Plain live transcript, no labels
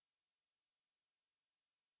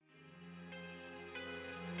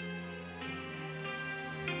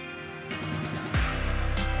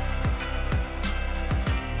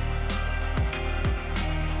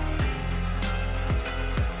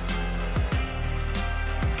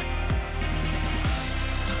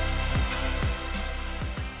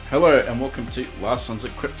Hello and welcome to Last Sons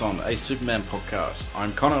of Krypton, a Superman podcast.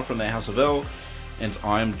 I'm Connor from the House of L, and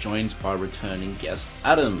I'm joined by returning guest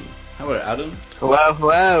Adam. Hello, Adam.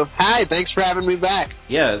 Hello. Hi, thanks for having me back.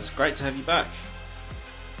 Yeah, it's great to have you back.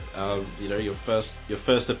 Your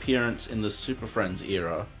first appearance in the Super Friends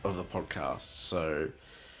era of the podcast. So,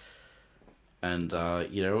 and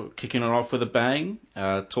kicking it off with a bang,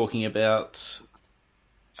 talking about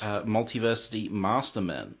Multiversity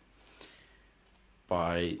Mastermen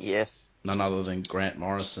by none other than Grant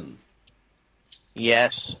Morrison.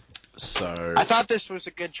 Yes. So I thought this was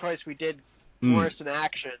a good choice. We did Morrison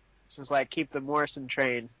action. This was like keep the Morrison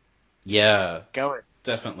train. Yeah, going.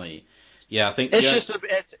 Definitely. Yeah, I think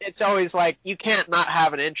it's always like you can't not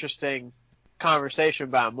have an interesting conversation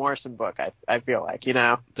about a Morrison book. I feel like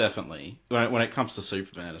definitely when it comes to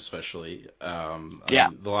Superman, especially. I mean,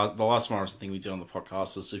 the last Morrison thing we did on the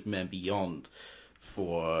podcast was Superman Beyond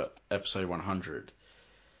for episode 100.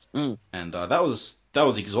 And that was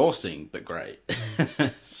exhausting but great.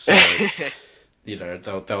 So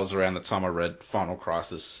that was around the time I read Final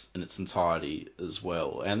Crisis in its entirety as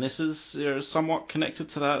well, and this is somewhat connected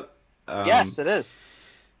to that. Yes, it is.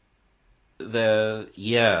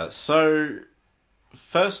 So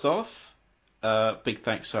first off, big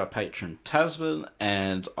thanks to our patron Tasman,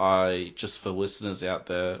 and just for listeners out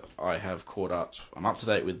there, I'm up to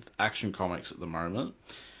date with Action Comics at the moment.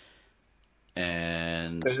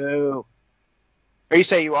 And Boo. Are you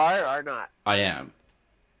say you are or not? I am.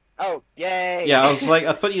 Oh, yay! Yeah, I was like,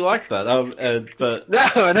 I thought you liked that, but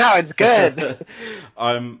no, it's good.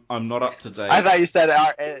 I'm not up to date. I thought you said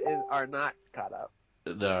are not caught up.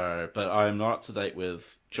 No, but I'm not up to date with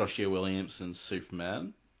Joshua Williamson's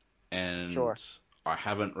Superman, and Sure. I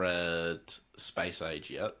haven't read Space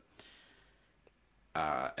Age yet,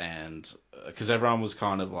 and because everyone was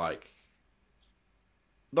kind of like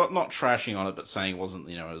not trashing on it, but saying it wasn't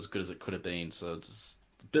as good as it could have been, so just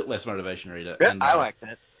a bit less motivation to read it. Yeah, And I like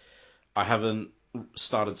that. I haven't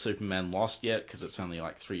started Superman Lost yet because it's only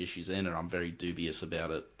like 3 issues in, and I'm very dubious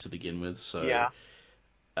about it to begin with. So yeah,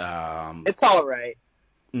 it's all right.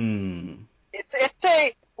 It's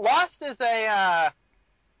a Lost is a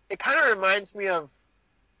it kind of reminds me of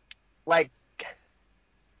like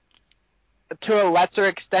to a lesser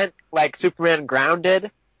extent like Superman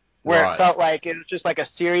Grounded, where right. It felt like it was just like a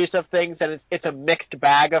series of things, and it's a mixed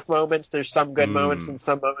bag of moments. There's some good moments and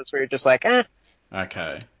some moments where you're just like, eh.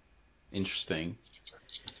 Okay. Interesting.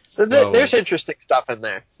 So there's interesting stuff in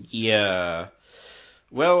there. Yeah.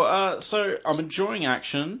 Well, so I'm enjoying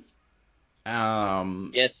action.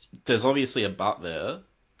 Yes. There's obviously a but there,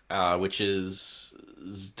 which is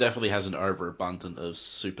definitely has an overabundance of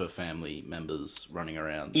super family members running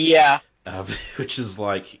around. Yeah. Which is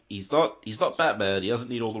like he's not Batman. He doesn't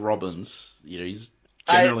need all the Robins. He's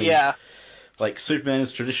generally like Superman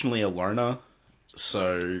is traditionally a loner,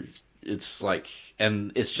 so it's like,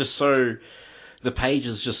 and it's just so. The page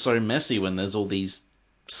is just so messy when there's all these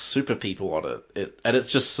super people on it.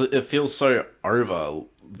 It feels so over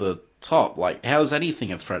the top. Like, how is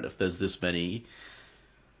anything a threat if there's this many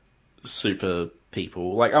super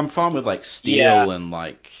people? Like, I'm fine with like Steel and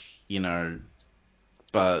like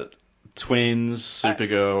but Twins,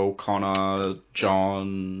 Supergirl, Connor,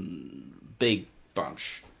 John, big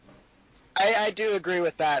bunch. I do agree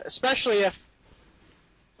with that, especially if,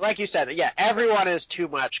 like you said, everyone is too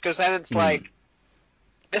much, because then it's like,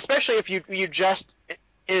 especially if you just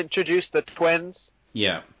introduce the twins.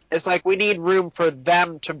 Yeah. It's like we need room for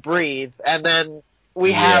them to breathe, and then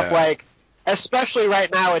we have like, especially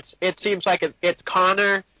right now, it seems like it's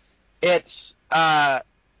Connor, it's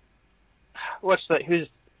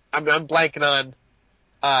I'm blanking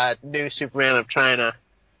on new Superman of China.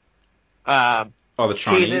 The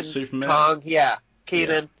Chinese Kenan, Superman. Kong,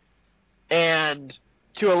 Kenan, and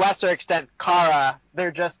to a lesser extent Kara.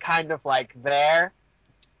 They're just kind of like there.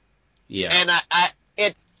 Yeah. And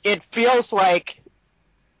it feels like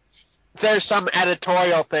there's some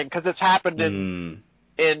editorial thing, because it's happened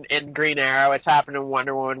in Green Arrow, it's happened in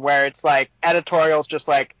Wonder Woman, where it's like editorial's just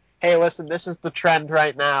like, hey, listen, this is the trend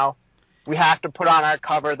right now. We have to put on our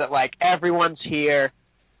cover that like everyone's here,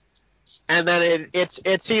 and then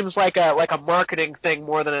it seems like a marketing thing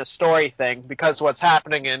more than a story thing, because what's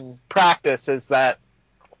happening in practice is that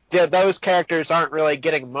those characters aren't really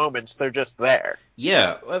getting moments; they're just there.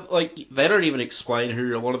 Yeah, like they don't even explain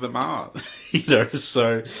who a lot of them are,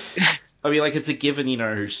 So I mean, like it's a given,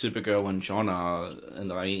 who Supergirl and John are,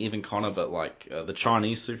 and I mean even Connor, but like the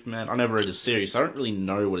Chinese Superman, I never read his series, so I don't really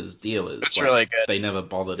know what his deal is. It's like, really good. They never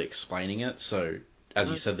bothered explaining it, so as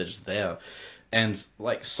you said, they're just there. And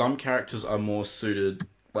like some characters are more suited,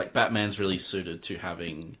 like Batman's really suited to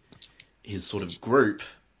having his sort of group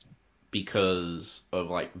because of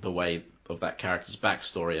like the way of that character's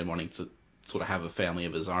backstory and wanting to sort of have a family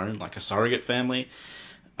of his own, like a surrogate family.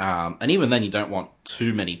 And even then, you don't want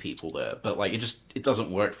too many people there. But like, it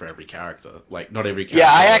doesn't work for every character. Like, not every character.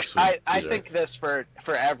 Yeah, I think this for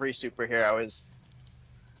every superhero is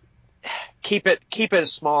keep it a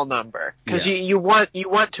small number, because you want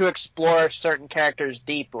to explore certain characters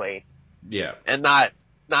deeply. Yeah. And not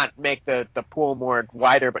make the pool more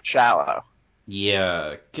wider but shallow.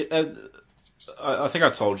 Yeah. I think I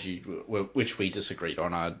told you, which we disagreed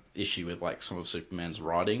on, our issue with like some of Superman's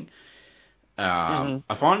writing. I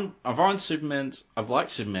find I've liked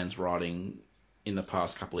Superman's writing in the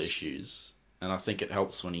past couple of issues, and I think it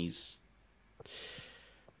helps when he's,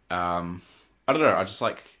 I don't know, I just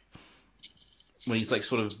like when he's like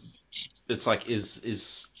sort of, it's like,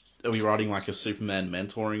 are we writing like a Superman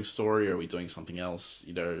mentoring story, or are we doing something else,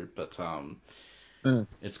 but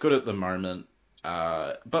it's good at the moment.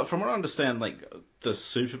 But from what I understand, like the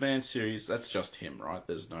Superman series, that's just him, right?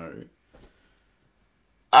 There's no.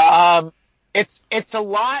 It's a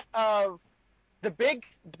lot of the big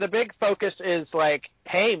focus is like,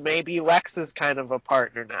 hey, maybe Lex is kind of a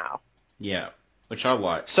partner now. Yeah, which I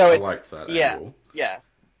like. So I like that angle. Yeah,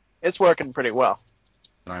 it's working pretty well.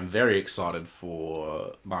 And I'm very excited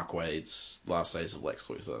for Mark Waid's Last Days of Lex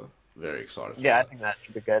Luthor. Very excited for that. I think that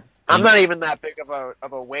should be good. I'm not even that big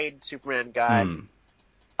of a Wade Superman guy.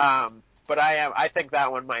 But I think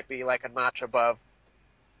that one might be like a notch above.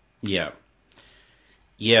 Yeah.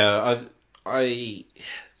 I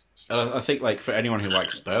think like for anyone who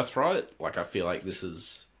likes Birthright, like I feel like this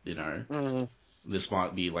is, this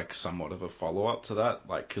might be like somewhat of a follow up to that,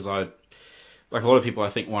 like because like a lot of people, I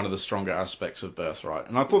think one of the stronger aspects of Birthright,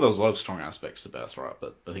 and I thought there was a lot of strong aspects to Birthright,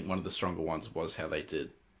 but I think one of the stronger ones was how they did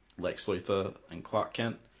Lex Luthor and Clark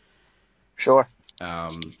Kent. Sure.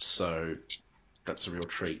 So that's a real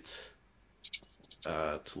treat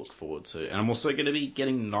to look forward to. And I'm also going to be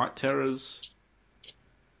getting Night Terrors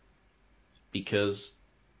because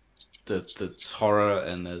it's horror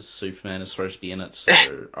and there's Superman is supposed to be in it, so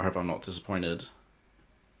I hope I'm not disappointed.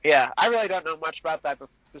 Yeah, I really don't know much about that, but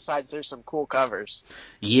besides there's some cool covers.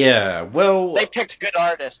 Yeah, well... They picked good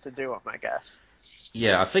artists to do them, I guess.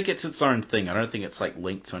 Yeah, I think it's its own thing. I don't think it's like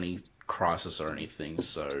linked to any crisis or anything,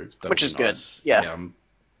 so which is nice. Good. Yeah.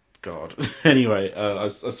 God. Anyway, I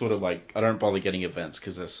sort of like, I don't bother getting events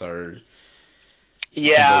because they're so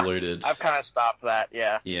convoluted. I've kind of stopped that,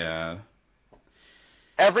 yeah. Yeah.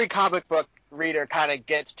 Every comic book reader kind of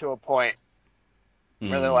gets to a point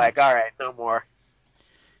where they're like, all right, no more.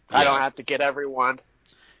 Yeah. I don't have to get everyone.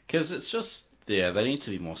 Because it's just, they need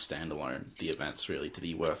to be more standalone, the events, really, to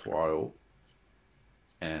be worthwhile.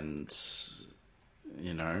 And,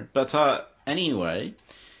 but anyway,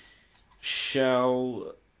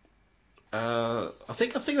 I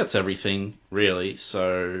think that's everything, really.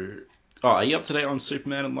 So, are you up to date on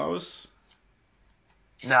Superman and Lois?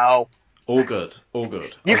 No. All good.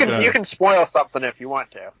 You can spoil something if you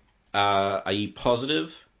want to. Are you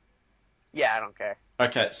positive? Yeah, I don't care.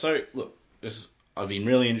 Okay, so look, I've been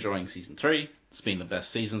really enjoying season 3. It's been the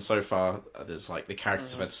best season so far. There's like the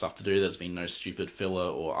characters have had stuff to do. There's been no stupid filler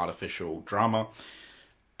or artificial drama.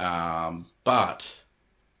 But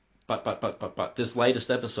this latest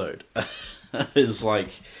episode is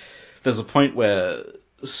like, there's a point where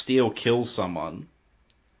Steel kills someone,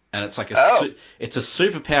 and it's like it's a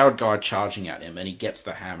super powered guy charging at him, and he gets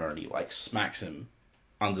the hammer and he like smacks him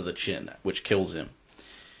under the chin, which kills him.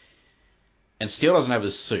 And Steel doesn't have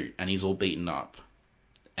his suit, and he's all beaten up.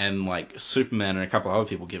 And like Superman and a couple of other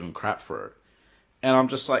people give him crap for it. And I'm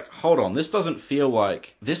just like, hold on, this feels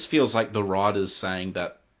like the writers saying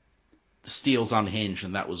that Steel's unhinged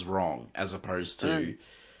and that was wrong, as opposed to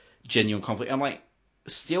genuine conflict. I'm like,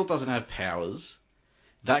 Steel doesn't have powers.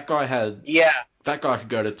 That guy could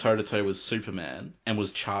go to toe with Superman and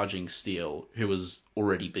was charging Steel, who was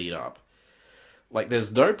already beat up. Like,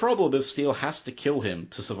 there's no problem if Steel has to kill him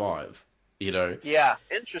to survive, Yeah,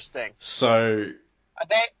 interesting. So,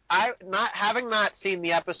 having not seen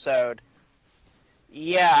the episode.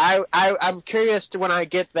 Yeah, I'm curious to when I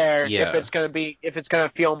get there if it's gonna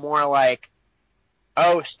feel more like,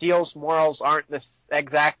 oh, Steel's morals aren't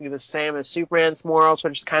exactly the same as Superman's morals,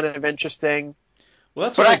 which is kind of interesting. Well,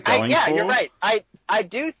 that's what they're going for. Yeah, you're right. I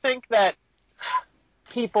do think that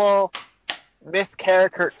people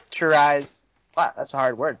mischaracterize. Wow, that's a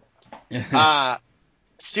hard word.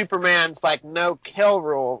 Superman's like no kill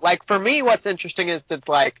rule. Like for me, what's interesting is it's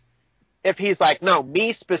like if he's like, no,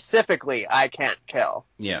 me specifically, I can't kill.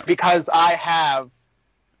 Yeah. Because I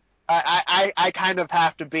kind of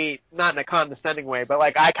have to be, not in a condescending way, but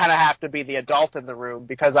like I kind of have to be the adult in the room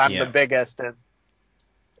because I'm the biggest and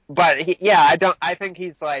but I think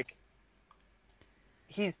he's like,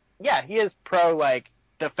 he is pro, like,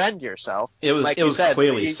 defend yourself. It was like it you was said,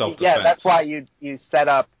 clearly yeah, that's self-defense. why you set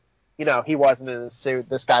up, he wasn't in a suit,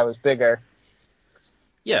 this guy was bigger.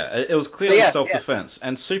 Yeah, it was So clearly yeah, self-defense,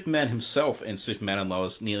 and Superman himself in Superman and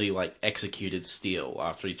Lois nearly like executed Steel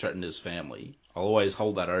after he threatened his family. I'll always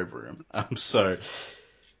hold that over him. So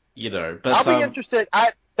but I'll be interested.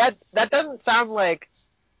 That doesn't sound like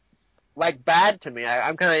bad to me.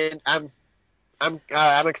 I'm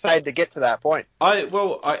excited to get to that point. I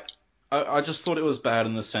just thought it was bad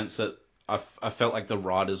in the sense that I felt like the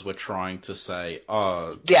writers were trying to say,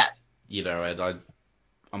 oh, Yeah. And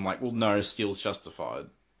I'm like, well, no, Steel's justified.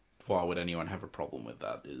 Why would anyone have a problem with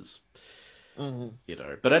that? Mm-hmm.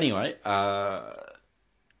 But anyway,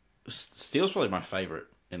 Steel's probably my favorite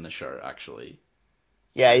in the show, actually.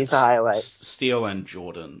 Yeah, he's a highlight. Steel and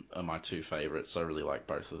Jordan are my two favorites. I really like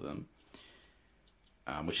both of them.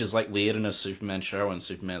 Which is like weird in a Superman show, and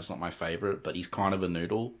Superman's not my favorite, but he's kind of a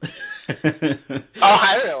noodle. Oh,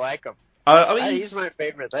 I really like him. I mean, he's my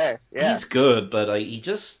favorite there. Yeah, he's good, but he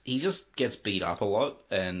just gets beat up a lot,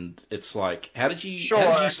 and it's like, how did you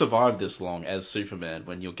survive this long as Superman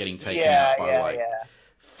when you're getting taken out by like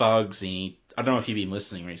thugs? And I don't know if you've been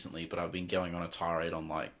listening recently, but I've been going on a tirade on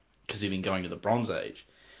like, because you've been going to the Bronze Age.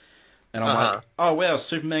 And I'm like, oh wow,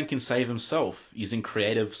 Superman can save himself using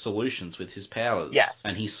creative solutions with his powers. Yes.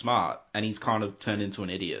 And he's smart. And he's kind of turned into an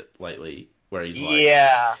idiot lately, where he's like...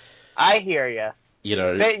 Yeah, I hear you. You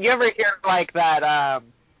ever hear like that,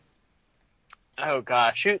 oh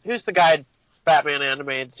gosh, who's the guy Batman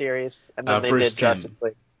animated series? And then they Bruce did Justice Timm.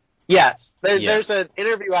 League. Yes, there's an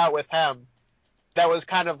interview out with him that was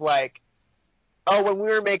kind of like, oh, when we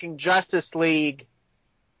were making Justice League,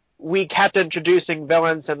 we kept introducing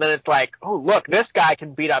villains, and then it's like, oh, look, this guy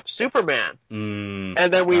can beat up Superman. And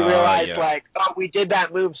then we realized, like, oh, we did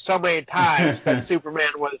that move so many times that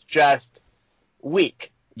Superman was just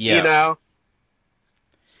weak. Yeah.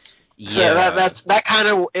 So that kind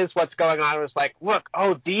of is what's going on. It was like, look,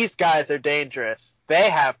 oh, these guys are dangerous.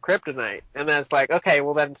 They have kryptonite. And then it's like, okay,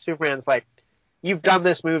 well then Superman's like, you've done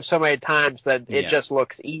this move so many times that it just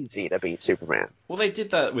looks easy to beat Superman. Well, they did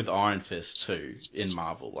that with Iron Fist too in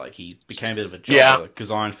Marvel. Like, he became a bit of a jobber because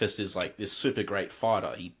Iron Fist is like this super great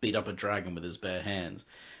fighter. He beat up a dragon with his bare hands,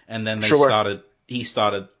 and then he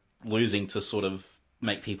started losing to sort of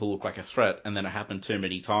make people look like a threat, and then it happened too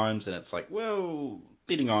many times, and it's like, well,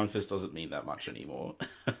 beating Iron Fist doesn't mean that much anymore.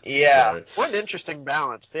 Yeah, what an interesting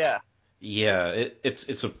balance. Yeah. Yeah,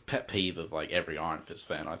 it's a pet peeve of like every Iron Fist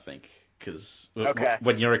fan, I think. Because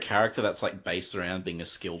when you're a character that's like based around being a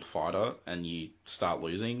skilled fighter and you start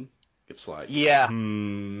losing, it's like,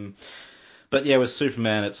 But yeah, with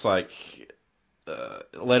Superman, it's like,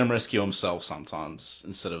 let him rescue himself sometimes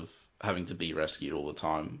instead of having to be rescued all the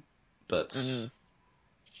time. But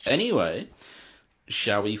anyway,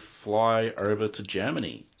 shall we fly over to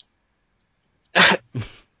Germany? All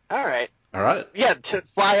right. All right. Yeah, to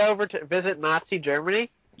fly over to visit Nazi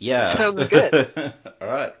Germany? Yeah. Sounds good. All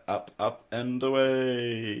right. Up, and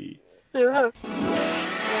away. Yeah.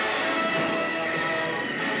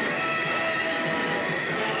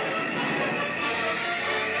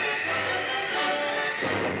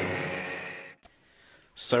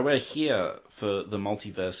 So we're here for the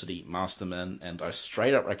Multiversity Mastermen, and I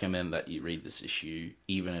straight up recommend that you read this issue,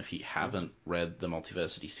 even if you haven't read the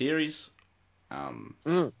Multiversity series.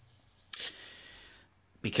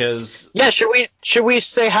 Because should we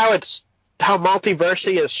say how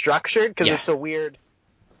Multiversity is structured? Because it's a weird.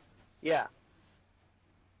 Yeah.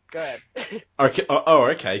 Go ahead. Okay. Oh,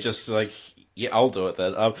 okay. Just like, I'll do it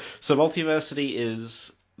then. So Multiversity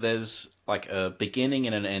is, there's like a beginning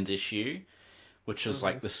and an end issue, which is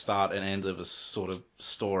like the start and end of a sort of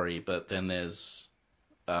story, but then there's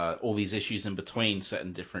all these issues in between set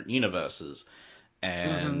in different universes,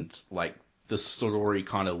 and like the story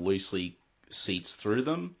kind of loosely seeds through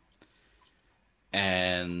them,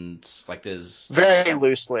 and like there's very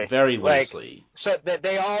loosely, so that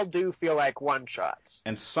they all do feel like one shots,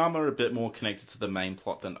 and some are a bit more connected to the main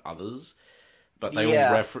plot than others, but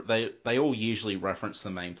they all usually reference the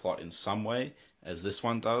main plot in some way, as this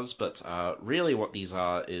one does. But really, what these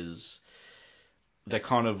are is they're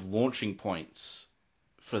kind of launching points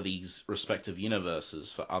for these respective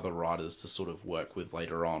universes for other writers to sort of work with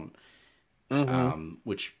later on,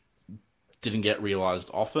 which didn't get realized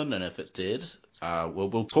often, and if it did,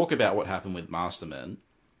 we'll talk about what happened with Mastermen.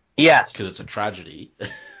 Yes. Because it's a tragedy.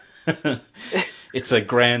 It's a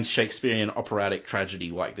grand Shakespearean operatic tragedy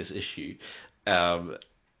like this issue. And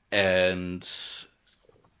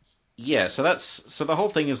yeah, so the whole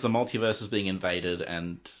thing is the multiverse is being invaded,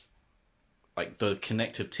 and like the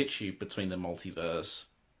connective tissue between the multiverse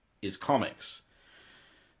is comics,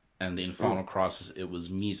 and in Final Crisis it was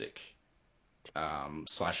music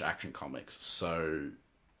slash action comics. So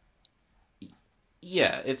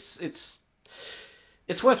yeah, it's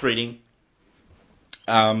worth reading.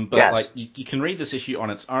 But Yes. like you can read this issue on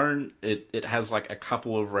its own. It has like a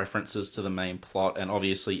couple of references to the main plot, and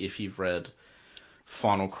obviously if you've read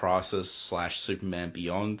Final Crisis slash Superman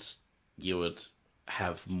Beyond, you would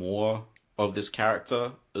have more of this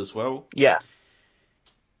character as well. Yeah.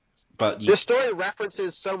 But the story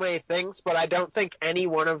references so many things, but I don't think any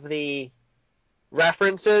one of the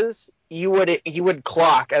references you would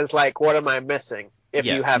clock as like, what am I missing? If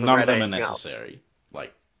you haven't none read of them are anything necessary. Else.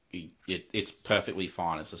 Like it's perfectly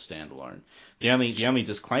fine as a standalone. The only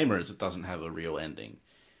disclaimer is it doesn't have a real ending.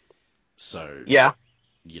 So yeah,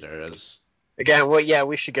 as again, well, yeah,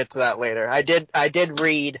 we should get to that later. I did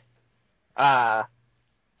read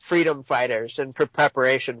Freedom Fighters in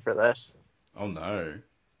preparation for this. Oh no.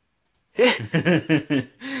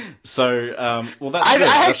 So, well, that's good.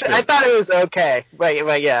 That's good. I thought it was okay,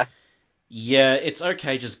 but yeah. Yeah, it's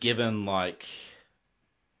okay just given, like,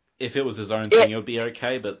 if it was his own thing, it would be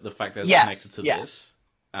okay, but the fact that it's connected to this.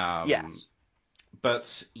 Yes.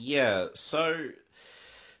 But, yeah, so,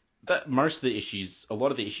 that most of the issues, a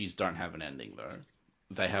lot of the issues don't have an ending, though.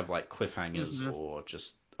 They have, like, cliffhangers or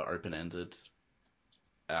just open-ended.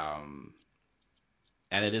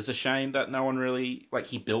 And it is a shame that no one really, like,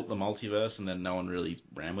 he built the multiverse and then no one really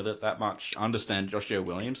ran with it that much. I understand Joshua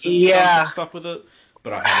Williamson's done some stuff with it,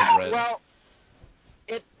 but I haven't read. Well,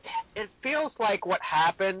 it feels like what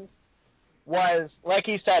happened was, like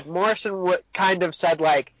you said, Morrison kind of said,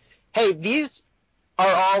 like, hey, these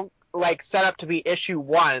are all, like, set up to be issue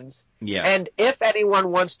ones. Yeah. And if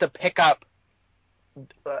anyone wants to pick up,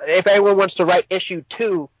 if anyone wants to write issue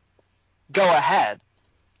 2, go ahead.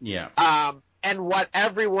 Yeah. And what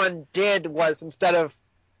everyone did was, instead of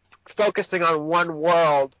focusing on one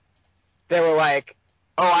world, they were like,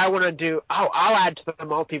 oh, I want to do, I'll add to the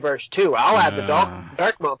multiverse too. I'll add the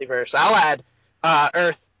dark multiverse. I'll add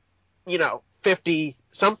Earth, 50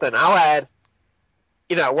 something. I'll add,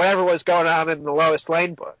 whatever was going on in the Lois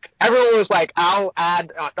Lane book. Everyone was like, I'll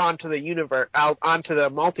add onto the universe, onto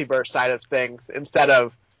the multiverse side of things, instead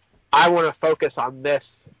of, I want to focus on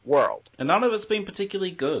this world. And none of it's been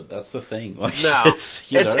particularly good. That's the thing. Like, no,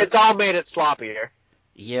 it's all made it sloppier.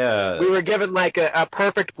 Yeah. We were given like a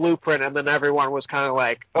perfect blueprint, and then everyone was kind of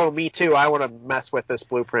like, oh, me too, I want to mess with this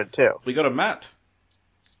blueprint too. We got a map.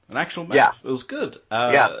 An actual map. Yeah. It was good.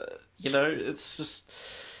 Yeah. It's just...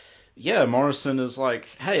 Yeah, Morrison is like,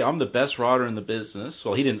 hey, I'm the best writer in the business.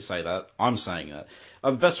 Well, he didn't say that. I'm saying that.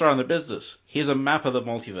 I'm the best writer in the business. Here's a map of the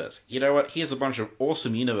multiverse. You know what? Here's a bunch of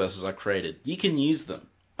awesome universes I created. You can use them.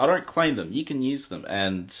 I don't claim them. You can use them.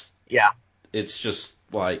 And... Yeah. It's just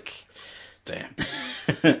like... Damn.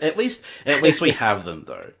 At least we have them,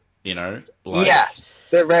 though. Yes,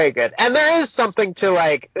 they're very good. And there is something to,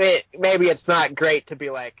 like, maybe it's not great to be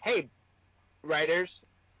like, hey, writers,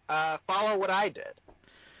 follow what I did.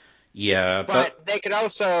 Yeah, but they could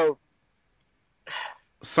also...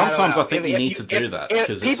 Sometimes I think you need to do that,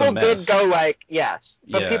 because it's a mess. People did go like, yes,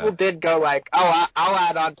 but people did go like, oh, I'll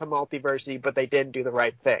add on to Multiversity, but they didn't do the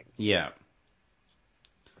right thing. Yeah.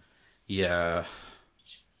 Yeah.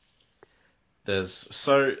 This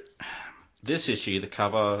issue, the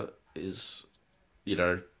cover is,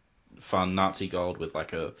 fun Nazi gold with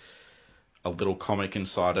like a little comic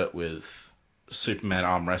inside it with Superman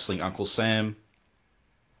arm wrestling Uncle Sam.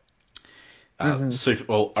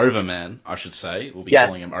 Overman, I should say. We'll be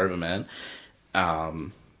calling him Overman.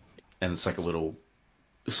 And it's like a little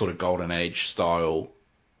sort of Golden Age style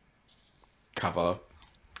cover.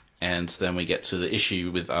 And then we get to the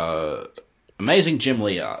issue with amazing Jim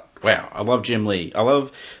Lee art. Wow, I love Jim Lee. I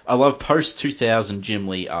love post 2000 Jim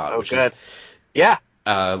Lee art. Which good. Yeah.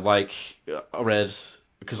 I read,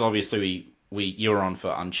 because obviously you were on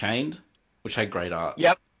for Unchained, which had great art.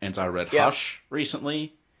 Yep. And I read Hush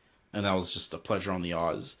recently, and that was just a pleasure on the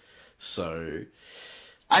eyes. So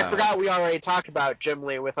I forgot we already talked about Jim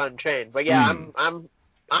Lee with Unchained, but yeah,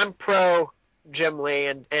 I'm pro Jim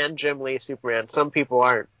Lee and Jim Lee Superman. Some people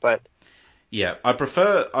aren't, but yeah, I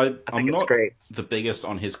prefer. I'm not great. the biggest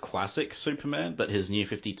on his classic Superman, but his New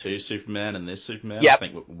 52 Superman and this Superman, I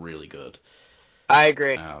think, look really good. I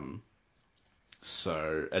agree.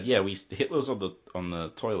 So, and yeah, Hitler's on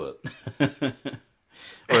the toilet,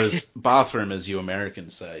 or his bathroom, as you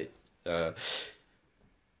Americans say. But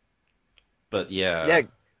yeah,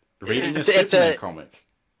 reading a Superman comic.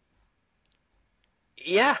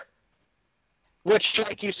 Yeah. Which,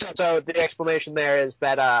 like you said, so the explanation there is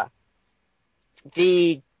that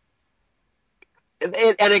the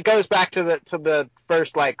and it goes back to the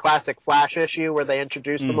first like classic Flash issue where they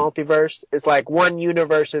introduced the multiverse. It's like one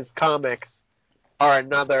universe's comics are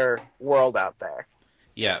another world out there.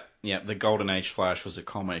 Yeah. The Golden Age Flash was a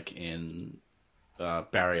comic in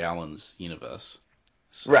Barry Allen's universe.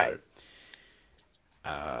 So, right.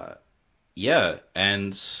 Yeah,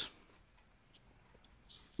 and so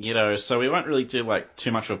we won't really do like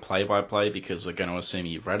too much of a play-by-play because we're going to assume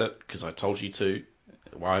you've read it because I told you to.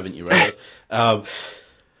 Why haven't you read it?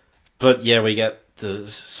 But yeah, we get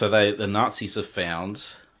the Nazis have found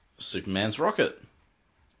Superman's rocket.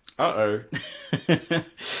 Uh-oh.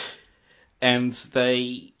 And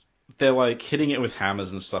they're like hitting it with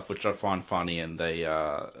hammers and stuff, which I find funny, and they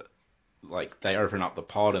open up the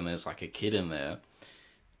pod and there's like a kid in there.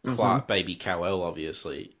 Clark, baby Kal-El,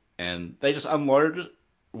 obviously, and they just unload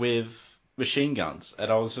with machine guns.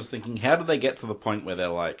 And I was just thinking, how did they get to the point where they're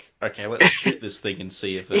like, okay, let's shoot this thing and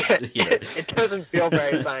see if it, It doesn't feel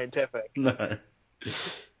very scientific. No.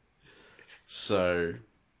 So,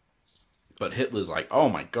 but Hitler's like, oh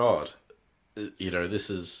my god, this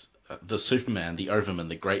is the Superman, the Overman,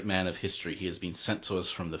 the great man of history. He has been sent to us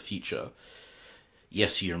from the future.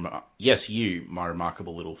 Yes, you, my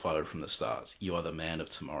remarkable little foe from the stars. You are the man of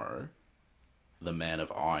tomorrow, the man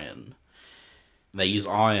of iron. They use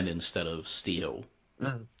iron instead of steel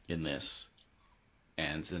in this.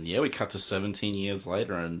 And then, we cut to 17 years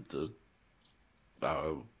later, and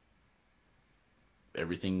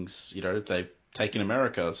everything's, they've taken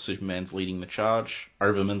America. Superman's leading the charge.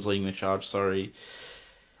 Overman's leading the charge, sorry.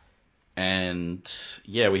 And,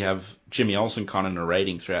 we have Jimmy Olsen kind of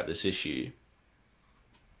narrating throughout this issue.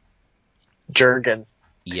 Jurgen.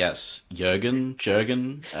 Yes, Jurgen.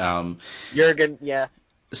 Jurgen, yeah.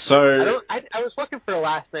 So I was looking for a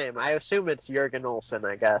last name. I assume it's Jurgen Olsen,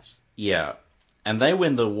 I guess. Yeah, and they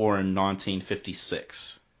win the war in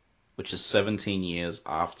 1956, which is 17 years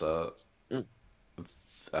after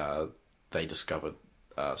they discovered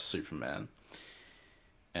Superman.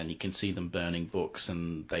 And you can see them burning books,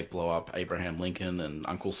 and they blow up Abraham Lincoln, and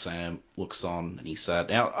Uncle Sam looks on, and he's sad.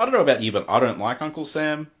 Now, I don't know about you, but I don't like Uncle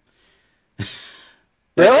Sam.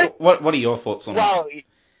 Really? What are your thoughts on that?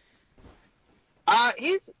 I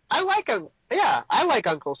like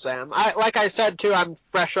Uncle Sam. Like I said too, I'm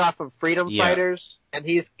fresh off of Freedom Fighters, and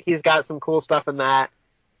he's got some cool stuff in that.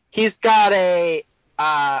 He's got there's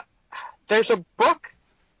a book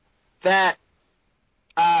that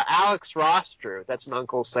Alex Ross drew that's an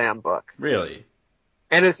Uncle Sam book. Really?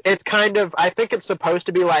 And it's kind of, I think it's supposed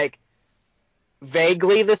to be like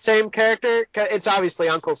vaguely the same character. It's obviously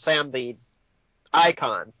Uncle Sam the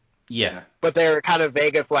icon. Yeah. But they're kind of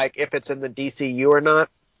vague if it's in the DCU or not.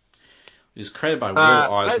 It's created by Will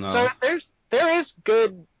Eisner. So there is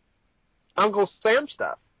good Uncle Sam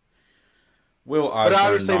stuff. Will Eisner, but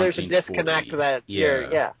obviously there's a disconnect that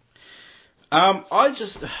I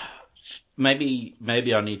just maybe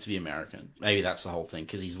I need to be American. Maybe that's the whole thing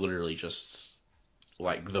because he's literally just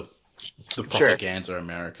like the propaganda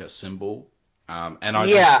America symbol. And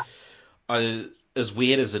I as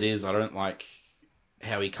weird as it is, I don't like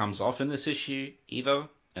how he comes off in this issue either.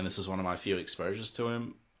 And this is one of my few exposures to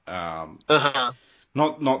him. Not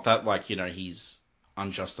that like he's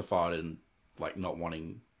unjustified in like not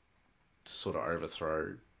wanting to sort of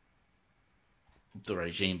overthrow the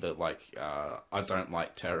regime, but like I don't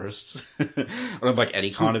like terrorists. I don't like any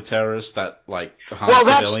kind of terrorist that like harm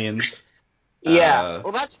civilians.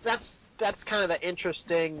 Well, that's kind of the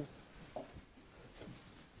interesting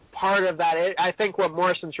part of that. I think what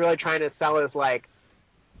Morrison's really trying to sell is like,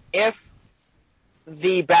 if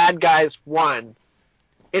the bad guys won,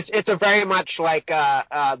 it's a very much like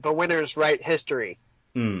the winners write history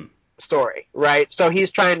story, right? So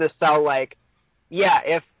he's trying to sell like,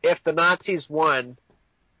 if the Nazis won,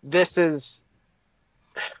 this is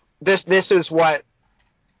what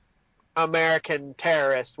American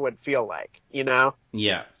terrorists would feel like,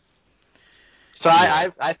 Yeah. So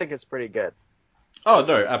I think it's pretty good. Oh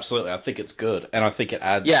no, absolutely. I think it's good, and I think it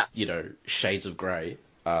adds shades of grey.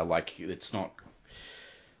 Like it's not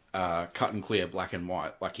cut and clear, black and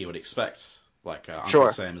white, like you would expect. Like Uncle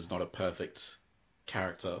Sam is not a perfect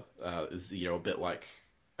character. A bit like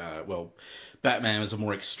Batman is a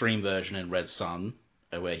more extreme version in Red Sun,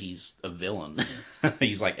 where he's a villain.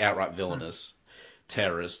 He's like outright villainous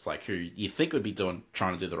terrorist, like who you think would be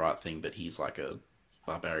trying to do the right thing, but he's like a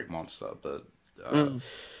barbaric monster. But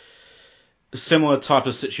a similar type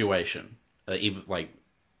of situation, even like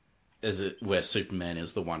where Superman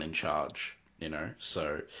is the one in charge,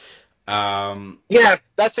 So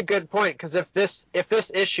that's a good point, because if this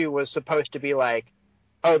issue was supposed to be like,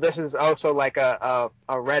 oh, this is also like a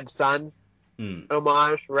Red Sun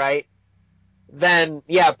homage, right? then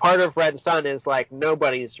yeah, part of Red Sun is like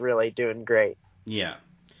nobody's really doing great. Yeah.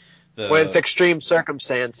 When it's extreme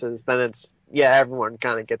circumstances, then it's everyone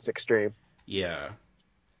kind of gets extreme. Yeah.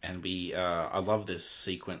 And I love this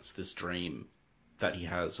sequence, this dream that he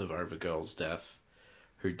has of Overgirl's death,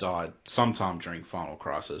 who died sometime during Final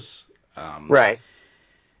Crisis. Right.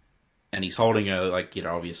 And he's holding a, like,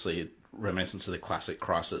 obviously reminiscence of the classic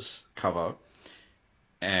Crisis cover.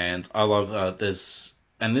 And I love this,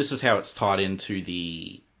 and this is how it's tied into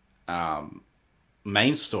the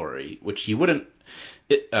main story, which you wouldn't.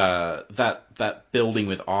 That building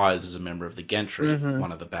with eyes is a member of the Gentry,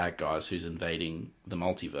 one of the bad guys who's invading the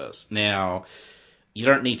multiverse. Now, you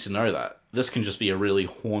don't need to know that. This can just be a really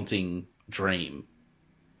haunting dream.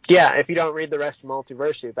 Yeah, if you don't read the rest of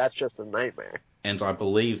Multiversity, that's just a nightmare. And I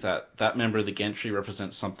believe that member of the Gentry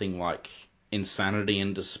represents something like insanity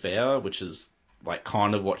and despair, which is like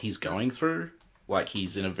kind of what he's going through. Like,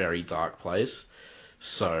 he's in a very dark place.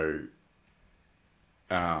 So,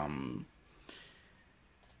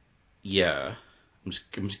 yeah. I'm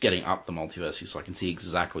just getting up the Multiversity so I can see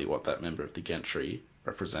exactly what that member of the Gentry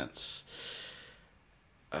represents.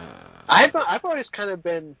 I've always kind of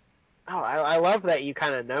been. Oh, I love that you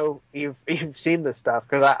kind of know you've seen this stuff,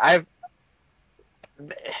 because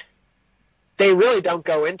they really don't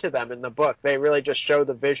go into them in the book. They really just show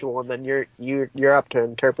the visual, and then you're up to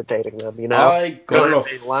interpreting them. You know, I got it off.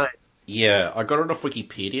 Yeah, I got it off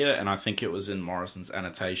Wikipedia, and I think it was in Morrison's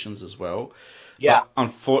annotations as well. Yeah. But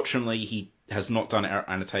unfortunately, he has not done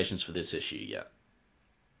annotations for this issue yet.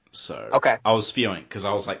 So okay. I was spewing because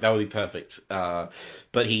I was like, that would be perfect. But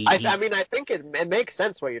I mean, I think it makes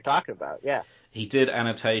sense what you're talking about. Yeah. He did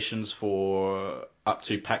annotations for up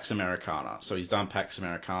to Pax Americana. So he's done Pax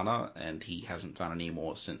Americana, and he hasn't done any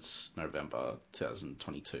more since November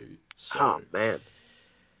 2022. So, oh, man.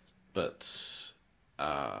 But,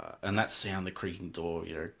 and that sound, the creaking door,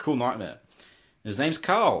 cool nightmare. His name's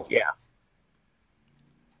Carl. Yeah.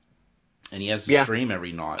 And he has this dream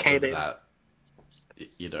every night of that,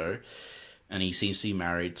 and he seems to be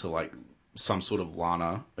married to, like, some sort of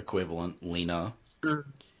Lana equivalent, Lena. Mm.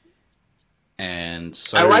 And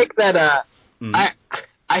so... I like that,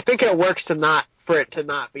 I think it works for it to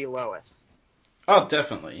not be Lois. Oh,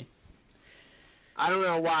 definitely. I don't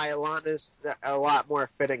know why. Lana's a lot more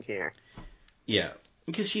fitting here. Yeah,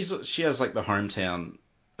 because she has like the hometown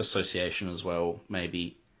association as well,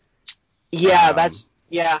 maybe. Yeah,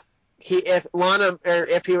 if Lana, or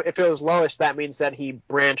if it was Lois, that means that he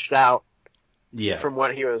branched out. Yeah. From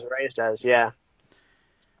what he was raised as, yeah.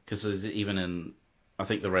 Because even in, I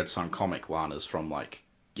think the Red Sun comic, Lana's from like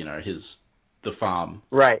the farm,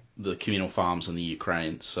 right? The communal farms in the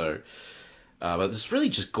Ukraine. So, but this really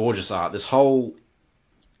just gorgeous art. This whole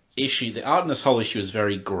issue, the art in this whole issue is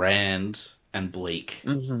very grand and bleak.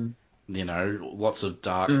 Mm-hmm. Lots of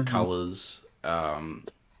dark colors. A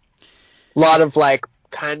lot of like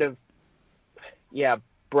kind of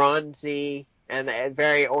bronzy and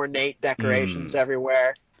very ornate decorations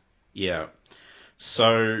everywhere. Yeah.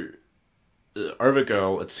 So,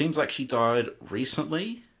 Overgirl, it seems like she died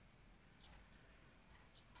recently.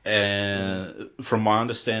 And from my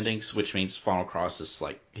understanding, which means Final Crisis,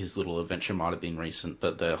 like his little adventure might have been recent,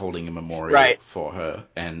 but they're holding a memorial for her,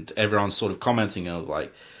 and everyone's sort of commenting on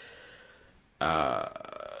like,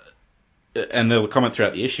 and they'll comment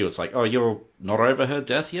throughout the issue. It's like, oh, you're not over her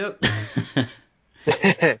death yet,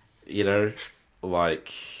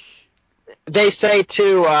 like they say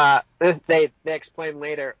too. They explain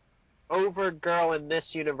later. Overgirl in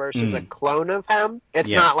this universe is a clone of him. It's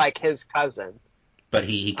not like his cousin. But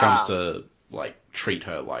he comes to like treat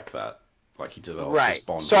her like that, like he develops this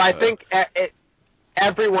bond. So I think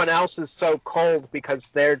everyone else is so cold because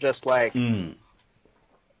they're just like,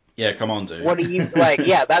 yeah, come on, dude. What do you like?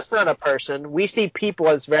 Yeah, that's not a person. We see people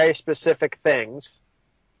as very specific things.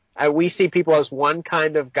 We see people as one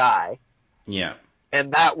kind of guy. Yeah.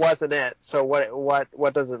 And that wasn't it. So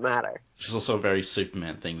what does it matter? Which is also a very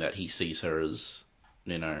Superman thing that he sees her as,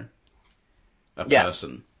 a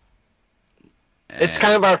person. And it's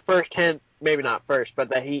kind of our first hint, maybe not first, but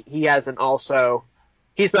that he hasn't also,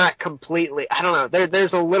 he's not completely, I don't know,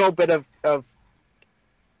 there's a little bit of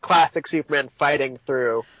classic Superman fighting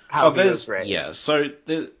through how he was raised. Yeah, so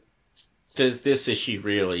there's this issue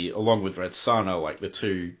really, along with Red Sun, are like the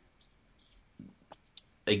two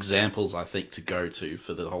examples I think to go to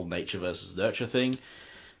for the whole nature versus nurture thing.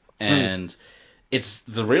 And it's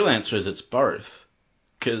the real answer is it's both.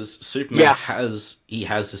 Because Superman has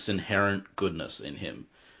this inherent goodness in him.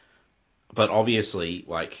 But obviously,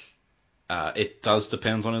 like, it does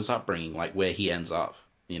depend on his upbringing, like where he ends up,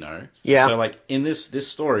 Yeah. So like in this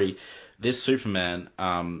story, this Superman,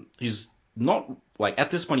 who's not, like,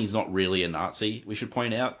 at this point he's not really a Nazi, we should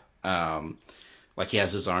point out. Like, he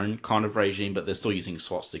has his own kind of regime, but they're still using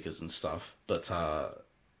swastikas and stuff. But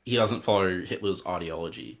he doesn't follow Hitler's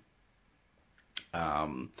ideology.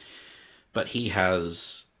 But he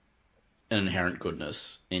has an inherent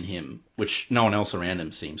goodness in him, which no one else around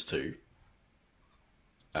him seems to.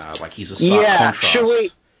 Like, he's a stark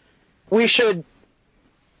contrast. We should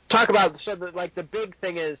talk about, so the big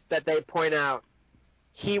thing is that they point out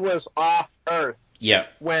he was off Earth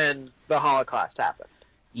when the Holocaust happened.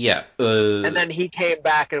 Yeah. And then he came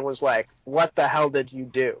back and was like, what the hell did you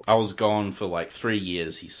do? I was gone for like 3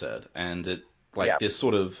 years, he said. And it, like, this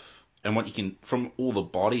sort of, and what you can, from all the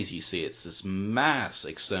bodies you see, it's this mass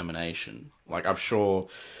extermination. Like, I'm sure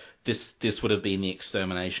this would have been the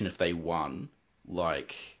extermination if they won.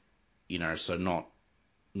 Like, you know, so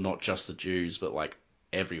not just the Jews, but like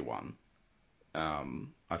everyone.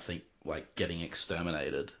 I think, like, getting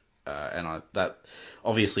exterminated. And that,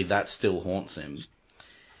 obviously that still haunts him.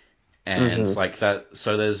 And like that,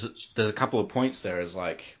 so there's a couple of points there. Is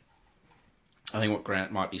like, I think what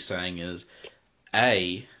Grant might be saying is,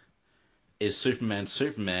 is Superman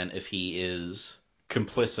if he is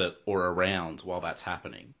complicit or around while that's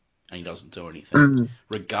happening and he doesn't do anything,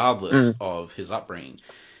 regardless of his upbringing,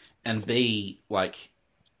 and B, like,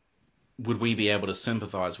 would we be able to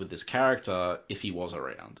sympathize with this character if he was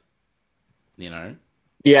around, you know?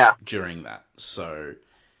 Yeah. During that, so.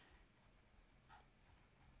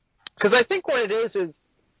 Because I think what it is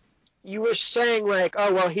you were saying, like,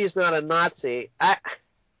 oh, well, he's not a Nazi.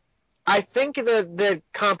 I think the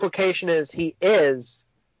complication is he is,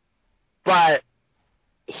 but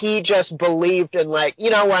he just believed in, like, you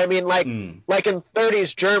know what I mean? Like, like in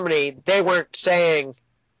 30s Germany, they weren't saying,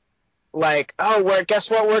 like, oh, guess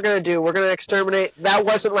what we're going to do? We're going to exterminate. That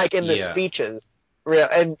wasn't, like, in the speeches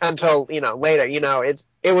until, you know, later. You know, it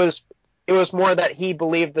was more that he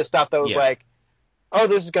believed the stuff that was like, oh,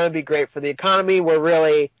 this is going to be great for the economy. We're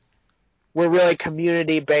really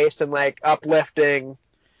community based and, like, uplifting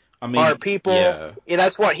our people. Yeah,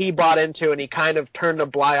 that's what he bought into, and he kind of turned a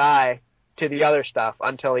blind eye to the other stuff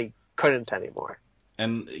until he couldn't anymore.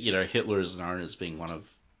 And, you know, Hitler is known as being one of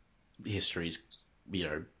history's, you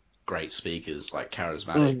know, great speakers, like,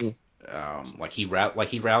 charismatic. Like he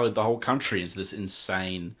rallied the whole country into this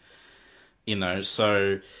insane, you know.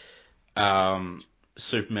 So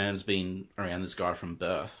Superman's been around this guy from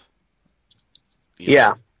birth. You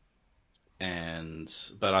know?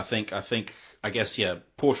 But I guess,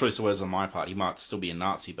 poor choice of words on my part. He might still be a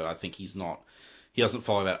Nazi, but I think he's not. He doesn't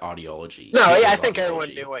follow that ideology. No, I think everyone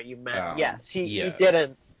knew what you meant. Yes, he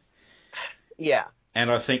didn't. Yeah.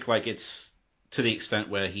 And I think, like, it's to the extent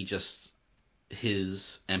where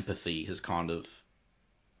his empathy has kind of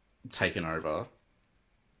taken over.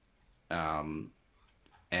 And,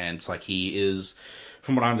 like, he is,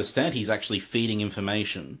 from what I understand, he's actually feeding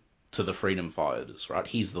information to the freedom fighters, right?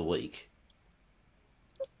 He's the leak.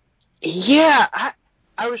 Yeah,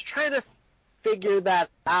 I was trying to figure that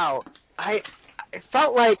out. I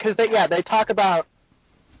felt like, because they talk about,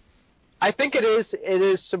 I think it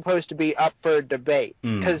is supposed to be up for debate,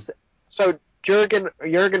 because so Jurgen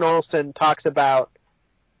Olsen talks about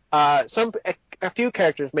a few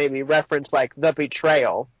characters maybe reference, like, the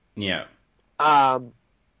betrayal. Yeah.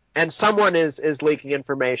 And someone is leaking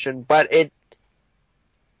information, but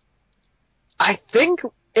I think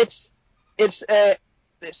it's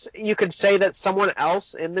you could say that someone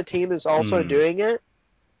else in the team is also doing it.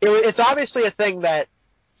 It's obviously a thing that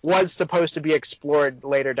was supposed to be explored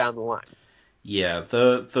later down the line. Yeah,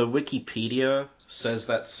 the Wikipedia says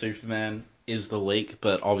that Superman is the leak,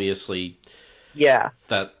 but obviously,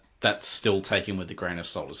 that's still taken with a grain of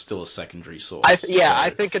salt. It's still a secondary source. I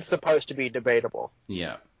think it's supposed to be debatable.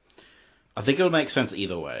 Yeah, I think it would make sense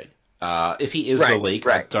either way. If he is the leak,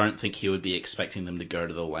 I don't think he would be expecting them to go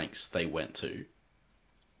to the lengths they went to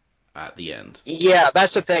at the end. Yeah,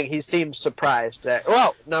 that's the thing. He seems surprised.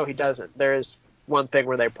 Well, no, he doesn't. There is one thing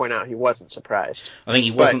where they point out he wasn't surprised. I think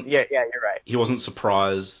he wasn't. But, yeah, you're right. He wasn't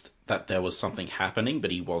surprised that there was something happening, but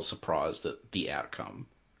he was surprised at the outcome.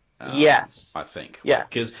 Yes. I think. Yeah.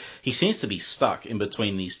 Because he seems to be stuck in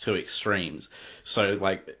between these two extremes. So,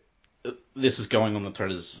 like, this is going on the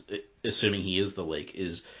thread as, assuming he is the leak,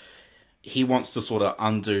 is he wants to sort of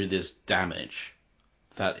undo this damage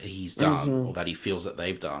that he's done, or that he feels that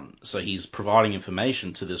they've done. So he's providing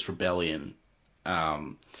information to this rebellion,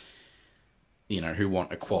 you know, who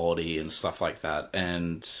want equality and stuff like that.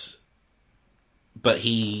 But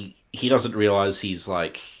he doesn't realize he's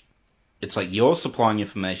like, it's like you're supplying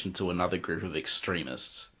information to another group of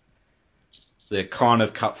extremists. They're kind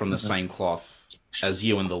of cut from the same cloth as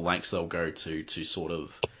you, and the lengths they'll go to sort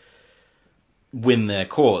of win their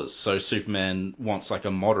cause. So Superman wants like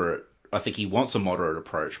a moderate. I think he wants a moderate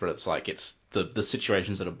approach, but it's like it's the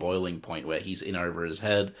situation's at a boiling point where he's in over his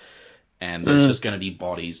head, and there's just going to be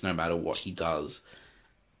bodies no matter what he does.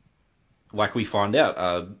 Like we find out,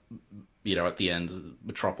 at the end,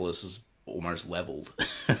 Metropolis is almost leveled.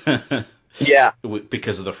 Yeah.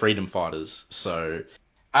 Because of the freedom fighters. So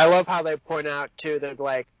I love how they point out too. They're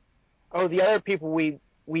like, "Oh, the other people we've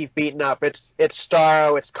beaten up. It's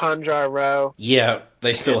Starro, it's Conjaro." Yeah,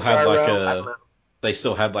 they still had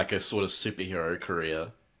like a sort of superhero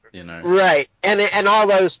career, you know. Right, and all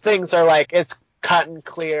those things are like it's cut and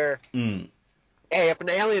clear. Mm. Hey, if an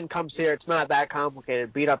alien comes here, it's not that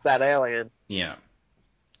complicated. Beat up that alien. Yeah.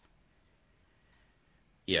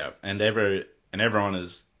 Yeah, and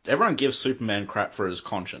everyone gives Superman crap for his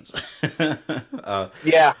conscience.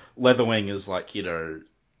 Yeah. Leatherwing is like,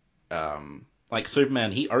 like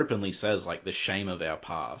Superman, he openly says like the shame of our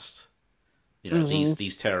past.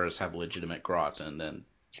 These terrorists have legitimate gripe, and then,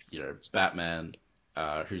 Batman,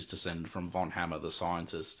 who's descended from Von Hammer, the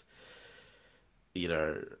scientist,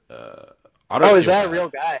 I don't is feel that bad. a real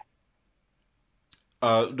guy?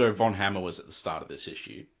 No, Von Hammer was at the start of this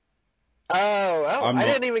issue. I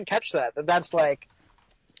didn't even catch that. That's like,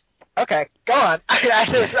 okay, go on. I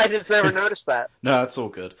just never noticed that. No, that's all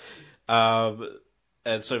good.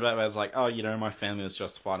 And so Batman's like, oh, my family was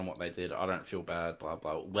justified in what they did. I don't feel bad, blah,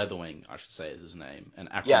 blah. Leatherwing, I should say, is his name. And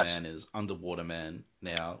Aquaman is Underwater Man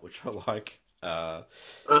now, which I like.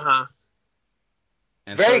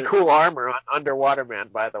 Very cool armor on Underwater Man,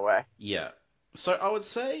 by the way. Yeah. So I would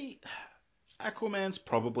say Aquaman's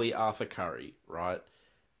probably Arthur Curry, right?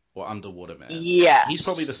 Or Underwater Man. Yeah. He's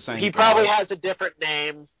probably the same guy. He probably has a different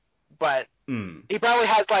name, but he probably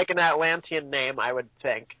has like an Atlantean name, I would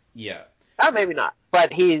think. Yeah. Maybe not.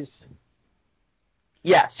 But he's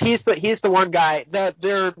the one guy.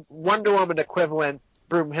 Their Wonder Woman equivalent,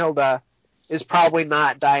 Broomhilda, is probably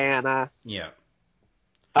not Diana. Yeah.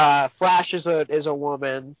 Flash is a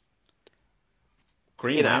woman.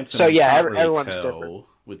 Green Lantern, so yeah, can't really everyone's tell different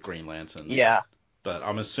with Green Lantern. Yeah. But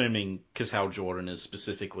I'm assuming, because Hal Jordan is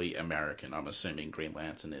specifically American, I'm assuming Green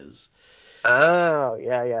Lantern is. Oh,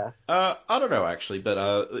 yeah. I don't know, actually, but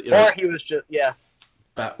or he was just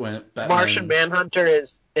Batman. Martian Manhunter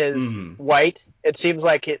is white. It seems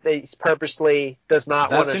like he purposely does not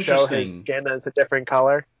want to show his skin as a different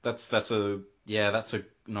color. That's a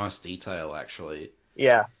nice detail, actually.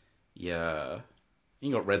 Yeah. Yeah.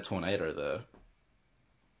 You got Red Tornado there.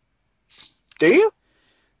 Do you?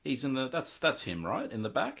 He's in that's him, right? In the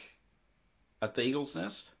back? At the Eagle's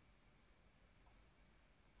Nest?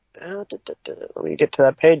 Let me get to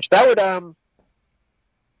that page. That would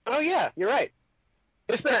oh yeah, you're right.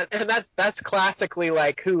 Isn't that, and that's classically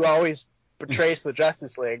like who always betrays the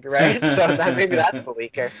Justice League, right? So maybe that's the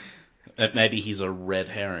leaker. Maybe he's a red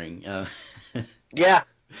herring. Yeah.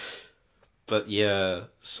 But yeah,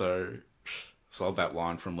 so that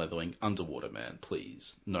line from Leatherwing, Underwater Man,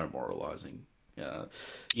 please, no moralizing.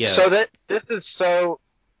 Yeah. So this is so.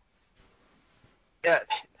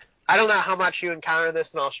 I don't know how much you encounter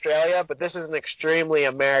this in Australia, but this is an extremely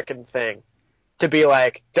American thing. To be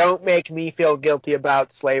like, don't make me feel guilty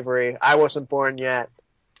about slavery. I wasn't born yet.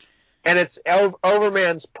 And it's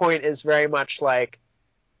Overman's point is very much like,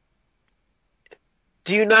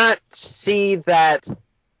 do you not see that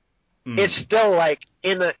it's still like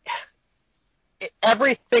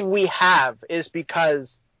everything we have is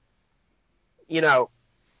because,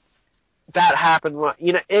 that happened.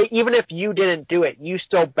 Even if you didn't do it, you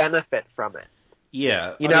still benefit from it.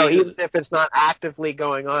 Yeah. Even if it's not actively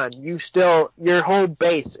going on, your whole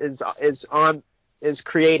base is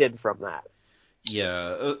created from that.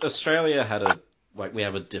 Yeah. Australia we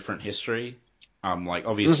have a different history.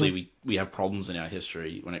 Obviously we have problems in our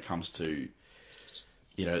history when it comes to,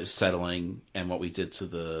 settling and what we did to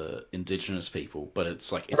the indigenous people, but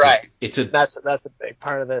it's like, that's a big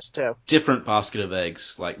part of this too. Different basket of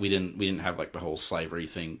eggs. Like we didn't have like the whole slavery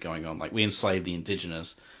thing going on. Like we enslaved the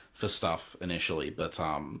indigenous for stuff initially, but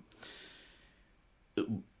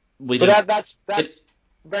that's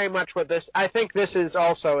very much what this. I think this is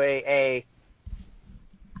also a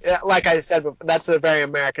like I said, that's a very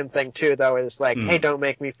American thing too. Though is like, hey, don't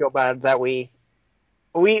make me feel bad that we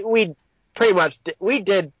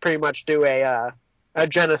did pretty much do a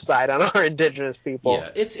genocide on our indigenous people. Yeah,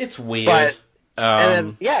 it's weird. But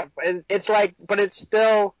it's like, but it's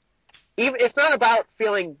still it's not about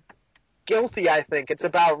feeling guilty. I think it's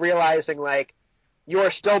about realizing like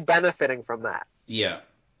you're still benefiting from that. Yeah.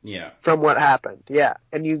 From what happened. Yeah,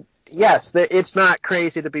 and it's not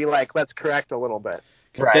crazy to be like, let's correct a little bit.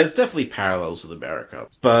 Right. There's definitely parallels with America,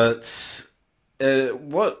 but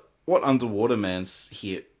what what Underwater Man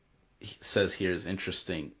here says here is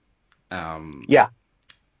interesting. Yeah.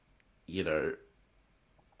 You know,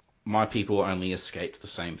 my people only escaped the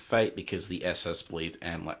same fate because the SS believed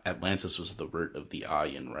Atlantis was the root of the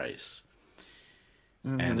Aryan race.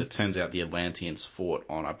 Mm-hmm. And it turns out the Atlanteans fought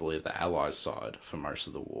on, I believe, the Allies' side for most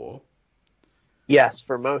of the war. Yes,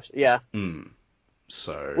 for most, yeah.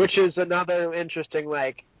 So, which is another interesting,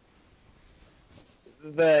 like,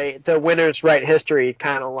 the winners write history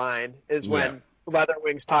kind of line is when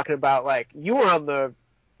Leatherwing's talking about, like, you were on the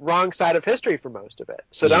wrong side of history for most of it,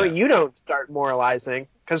 so don't start moralizing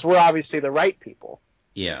because we're obviously the right people.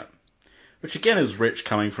 Yeah, which again is rich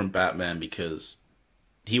coming from Batman because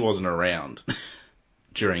he wasn't around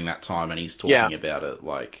during that time, and he's talking about it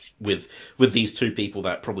like with these two people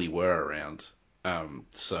that probably were around.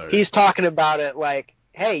 So he's talking about it like,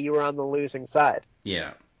 hey, you were on the losing side.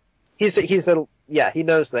 Yeah. He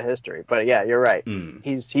knows the history, but yeah, you're right.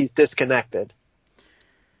 He's disconnected.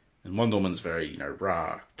 And Wonder Woman's very,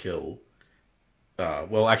 rah, kill.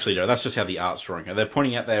 Well, actually, no, that's just how the art's drawing her. They're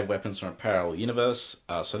pointing out they have weapons from a parallel universe.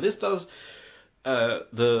 So this does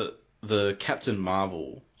the Captain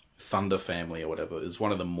Marvel Thunder family or whatever is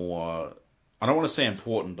one of the more, I don't want to say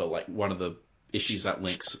important, but like one of the issues that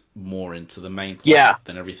links more into the main plot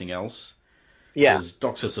than everything else. Yeah. Because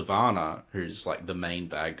Dr. Sivana, who's like the main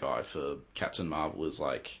bad guy for Captain Marvel, is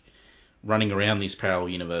like running around these parallel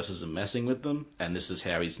universes and messing with them, and this is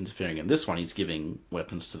how he's interfering. In this one, he's giving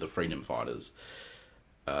weapons to the freedom fighters.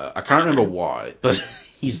 I can't remember why, but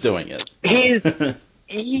he's doing it. I'd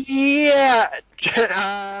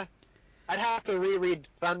have to reread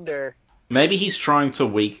Thunder. Maybe he's trying to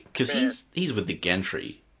because he's with the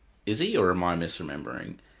Gentry, is he, or am I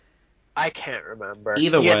misremembering? I can't remember.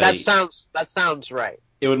 Either way, that sounds right.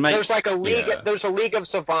 It would make there's like a league. Yeah. There's a League of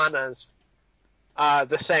Savanas,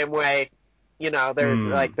 the same way, they're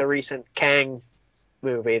like the recent Kang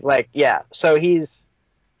movie. Like, yeah. So he's.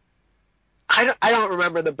 I don't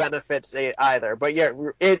remember the benefits either, but yeah,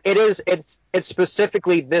 it's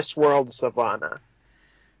specifically this world Savannah.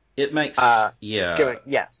 It makes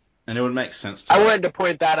yes, and it would make sense. I wanted to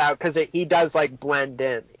point that out because he does like blend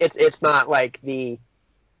in. It's not like the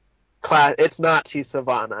class. It's Nazi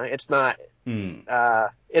Savannah. It's not.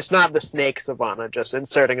 It's not the Snake Savannah just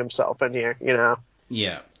inserting himself in here.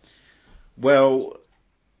 Yeah. Well,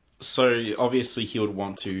 so obviously he would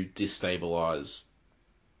want to destabilize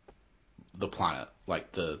the planet,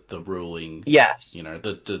 like the ruling. Yes.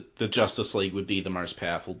 The Justice League would be the most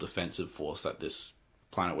powerful defensive force that this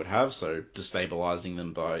planet would have. So destabilizing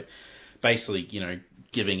them by basically,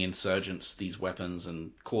 giving insurgents these weapons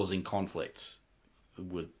and causing conflict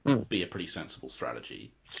would be a pretty sensible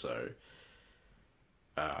strategy. So,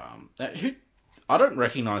 I don't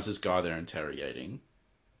recognize this guy they're interrogating.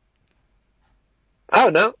 Oh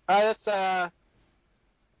no, that's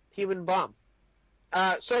Human Bomb.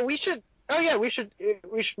 So we should. Oh yeah, we should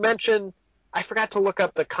mention. I forgot to look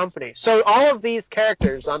up the company. So all of these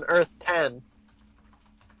characters on Earth 10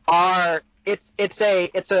 are. It's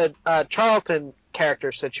a Charlton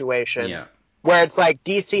character situation. Yeah. Where it's like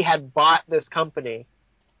DC had bought this company,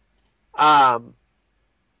 and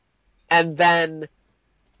then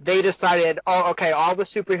they decided, all the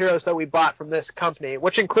superheroes that we bought from this company,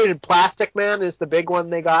 which included Plastic Man, is the big one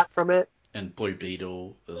they got from it, and Blue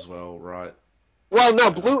Beetle as well, right? Well,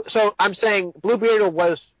 no, So I'm saying Blue Beetle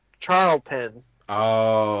was Charlton.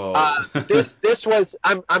 Oh. This was.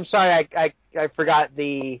 I'm sorry. I forgot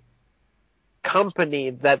the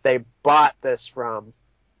company that they bought this from.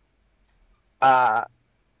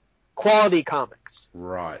 Quality Comics.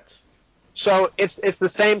 Right. So it's the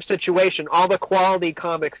same situation. All the Quality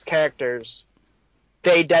Comics characters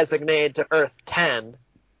they designated to Earth 10.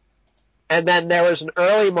 And then there was an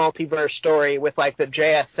early multiverse story with like the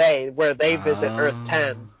JSA where they visit Earth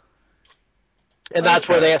 10. And that's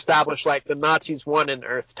where they established like the Nazis won in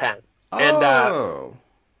Earth 10. And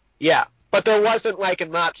yeah, but there wasn't like a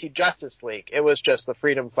Nazi Justice League. It was just the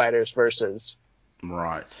freedom fighters versus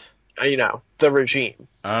the regime.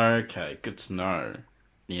 Okay, good to know.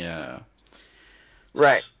 Yeah.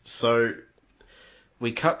 Right. So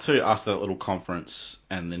we cut to after that little conference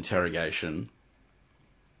and interrogation.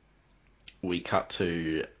 We cut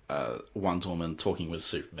to Wonder Woman talking with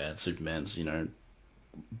Superman. Superman's,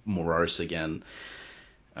 morose again.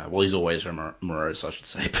 Well, he's always morose, I should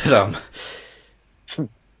say. But,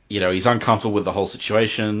 he's uncomfortable with the whole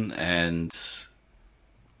situation, and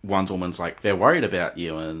Wonder Woman's like, they're worried about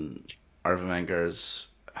you, and Overman goes,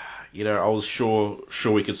 I was sure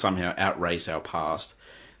we could somehow outrace our past,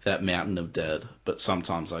 that mountain of dead, but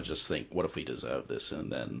sometimes I just think, what if we deserve this?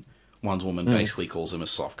 And then Wonder Woman basically calls him a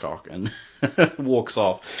soft cock and walks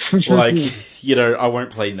off. Like, I won't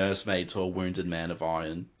play nursemaid to a wounded man of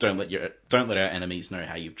iron. Don't let our enemies know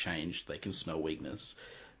how you've changed. They can smell weakness,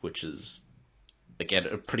 which is, again,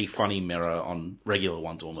 a pretty funny mirror on regular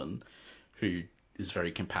Wonder Woman, who is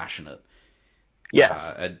very compassionate. Yes.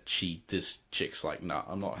 And this chick's like, nah,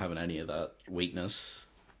 I'm not having any of that weakness.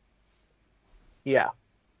 Yeah.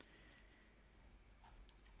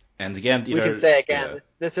 And again, we can say again,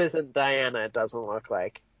 this isn't Diana. It doesn't look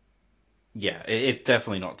like. Yeah, it's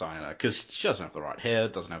definitely not Diana, because she doesn't have the right hair,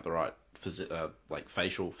 doesn't have the right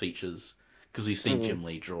facial features, because we've seen Jim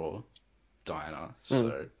Lee draw Diana,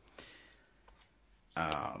 so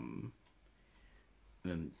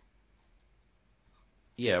and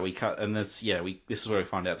we cut, and this is where we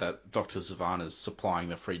find out that Dr. Zavana's supplying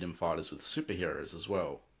the freedom fighters with superheroes as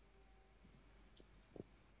well,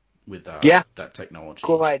 with that technology.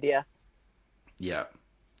 Cool idea. Yeah.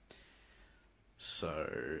 So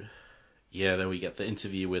then we get the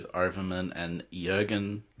interview with Overman and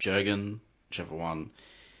Jurgen, whichever one.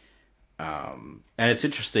 And it's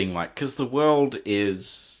interesting, like, because the world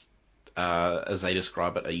is, as they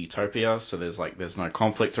describe it, a utopia. So there's no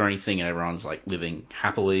conflict or anything, and everyone's like living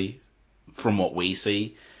happily, from what we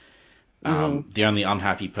see. The only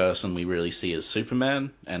unhappy person we really see is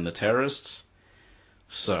Superman and the terrorists.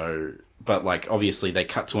 So, but like, obviously they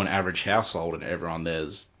cut to an average household, and everyone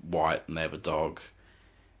there's white, and they have a dog.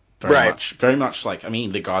 Very much like, I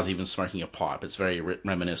mean, the guy's even smoking a pipe. It's very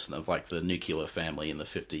reminiscent of like the nuclear family in the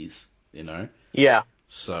 50s, Yeah.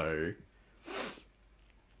 So,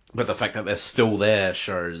 but the fact that they're still there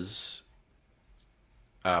shows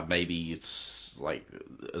maybe it's like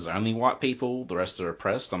there's only white people, the rest are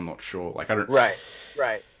oppressed. I'm not sure. Like, I don't. Right.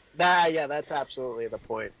 That's absolutely the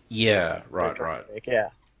point. Yeah. Right. Yeah.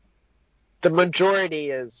 The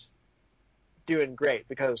majority is doing great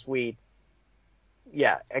because we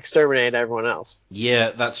exterminate everyone else.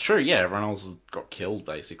 Yeah, that's true. Yeah, everyone else got killed,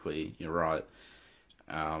 basically. You're right.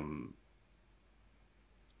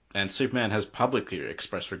 And Superman has publicly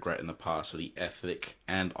expressed regret in the past for the ethic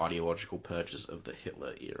and ideological purges of the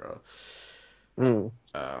Hitler era. And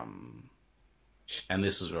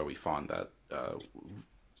this is where we find that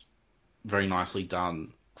very nicely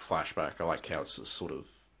done flashback. I like how it's a sort of,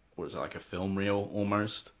 what is it, like a film reel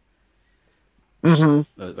almost?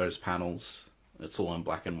 Those panels. It's all in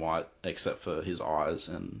black and white, except for his eyes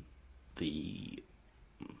and the,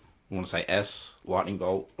 I want to say S, lightning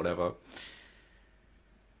bolt, whatever.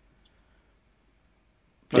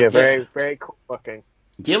 But, very, very cool looking.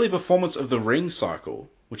 Yearly performance of the Ring Cycle,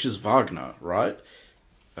 which is Wagner, right?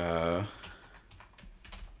 So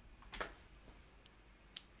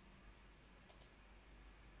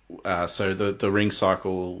the Ring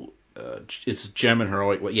Cycle, it's German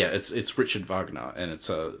heroic. Well, yeah, it's Richard Wagner, and it's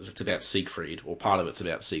about Siegfried, or part of it's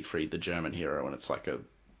about Siegfried, the German hero, and it's like a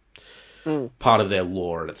part of their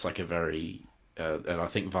lore, and it's like a very, and I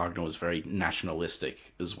think Wagner was very nationalistic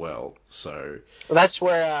as well. So that's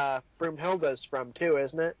where Broomhilda's from too,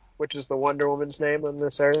 isn't it? Which is the Wonder Woman's name on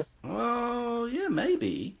this earth. Oh yeah,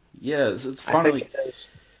 maybe. Yeah, it's finally. I think it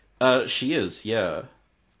is. She is. Yeah.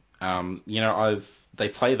 They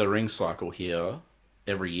play the Ring Cycle here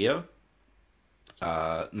every year.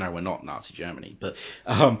 No, we're not Nazi Germany, but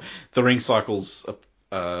the Ring Cycle's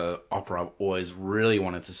opera I've always really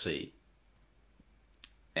wanted to see,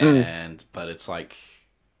 but it's like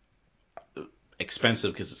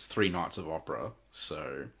expensive because it's 3 nights of opera.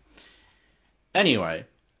 So anyway,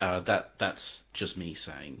 that's just me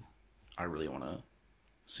saying I really want to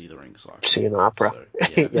see the Ring Cycle. See an opera. So,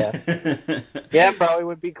 yeah. Yeah, probably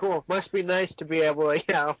would be cool. Must be nice to be able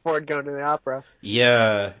to afford going to the opera.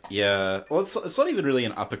 Yeah. Well, it's not even really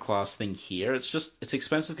an upper class thing here. It's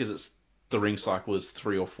expensive because the Ring Cycle is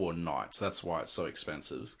 3 or 4 nights. That's why it's so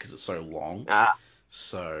expensive, because it's so long.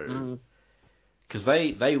 So because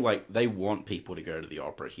they want people to go to the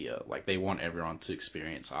opera here. Like, they want everyone to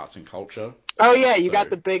experience arts and culture. Oh yeah, you got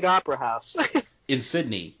the big opera house in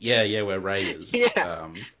Sydney. Yeah, where Ray is. Yeah.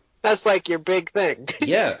 That's like your big thing.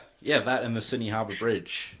 Yeah, that and the Sydney Harbour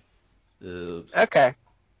Bridge. Okay.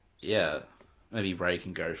 Yeah, maybe Ray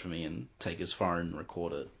can go for me and take his phone and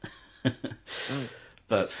record it.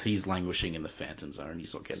 But he's languishing in the Phantom Zone.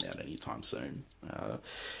 He's not getting out anytime soon.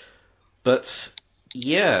 But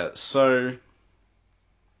yeah, so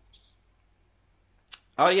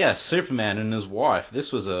Superman and his wife.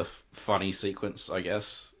 This was a funny sequence, I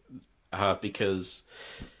guess, because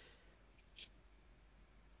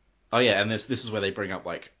and this is where they bring up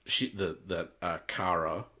like that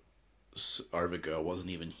Kara Overgirl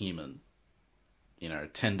wasn't even human.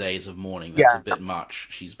 10 days of mourning, that's a bit much,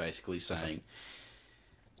 she's basically saying.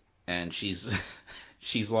 and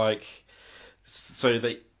she's like, so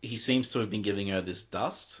that he seems to have been giving her this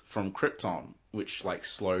dust from Krypton, which like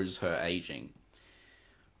slows her aging,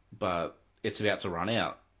 but it's about to run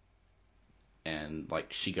out, and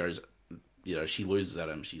like she goes, she loses at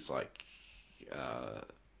him. She's like,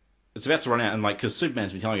 it's about to run out, and like, because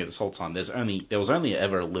Superman's been telling her this whole time, there was only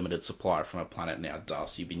ever a limited supply from a planet now,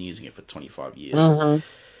 dust. You've been using it for 25 years. Mm-hmm.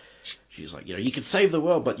 She's like, you can save the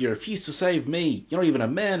world, but you refuse to save me. You're not even a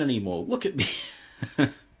man anymore. Look at me.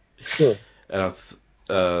 Sure. And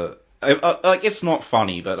like, it's not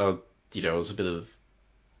funny, but it was a bit of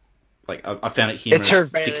like, I found it humorous. It's her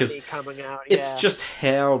vanity because coming out. It's just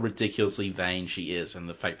how ridiculously vain she is, and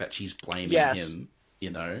the fact that she's blaming him.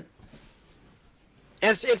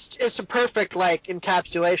 It's a perfect like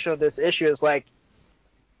encapsulation of this issue. Is like,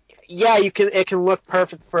 it can look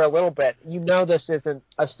perfect for a little bit. This isn't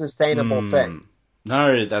a sustainable thing.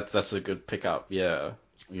 No, that's a good pickup. Yeah,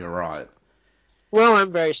 you're right. Well,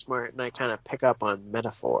 I'm very smart, and I kind of pick up on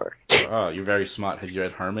metaphor. Oh, you're very smart. Have you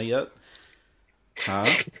read Homer yet?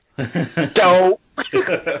 Huh? Dough.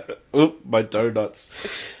 Oop, my donuts.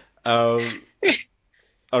 I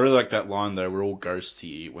really like that line though. We're all ghosts to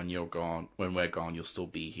you. When you're gone, when we're gone, you'll still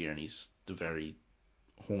be here. And he's the very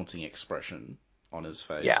haunting expression on his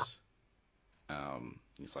face. Yeah.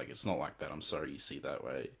 He's like, it's not like that. I'm sorry you see that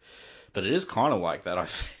way, but it is kind of like that.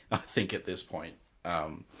 I think at this point.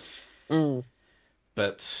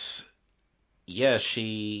 But yeah,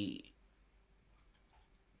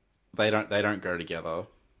 they don't go together.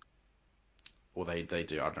 Or they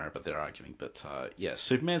do, I don't know, but they're arguing. But yeah,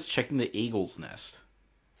 Superman's checking the eagle's nest,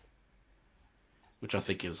 which I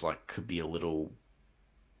think is like, could be a little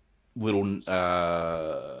bit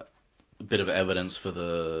of evidence for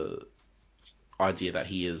the idea that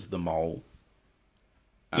he is the mole.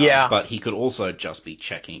 But he could also just be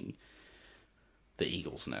checking the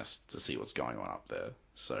eagle's nest to see what's going on up there.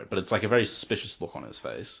 So, but it's like a very suspicious look on his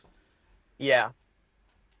face. Yeah.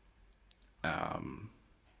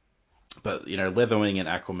 But Leatherwing and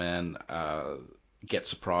Aquaman get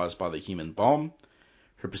surprised by the human bomb,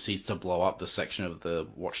 who proceeds to blow up the section of the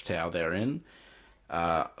watchtower they're in.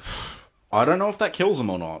 I don't know if that kills them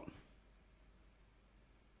or not.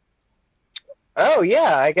 Oh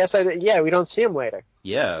yeah, I guess we don't see him later.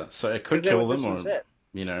 Yeah, so it could kill them, or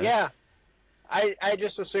Yeah, I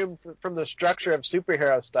just assumed from the structure of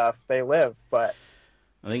superhero stuff they live, but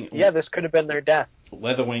I think this could have been their death.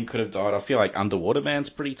 Leatherwing could have died. I feel like Underwater Man's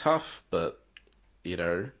pretty tough, but it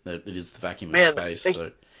is the vacuum of space.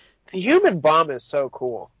 So the human bomb is so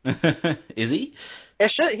cool. Is he?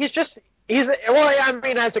 He's as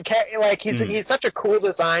a like he's such a cool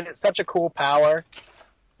design. It's such a cool power.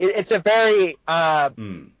 It's a very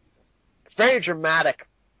very dramatic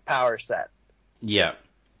power set. Yeah.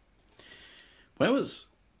 I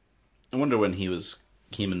wonder when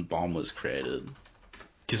Human Bomb was created.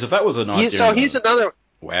 Because if that was an idea... he's another...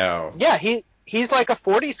 Wow. Yeah, he's like a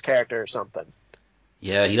 40s character or something.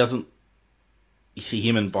 Yeah, he doesn't...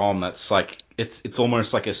 Human Bomb, that's like... It's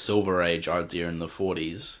almost like a Silver Age idea in the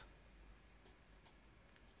 40s.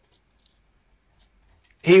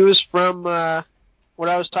 He was from... what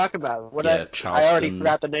I was talking about. Charleston. I already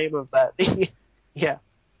forgot the name of that. Yeah.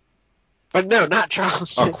 But no, not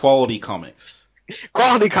Charleston. Oh, Quality Comics.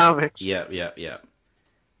 Quality Comics. Yeah. The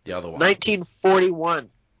other one. 1941.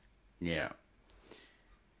 Yeah.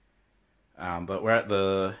 But we're at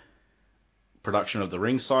the production of the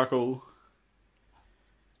Ring Cycle.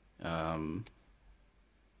 And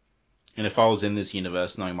if I was in this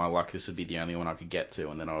universe, knowing my luck, this would be the only one I could get to,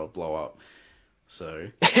 and then I would blow up. So...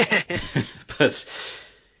 But...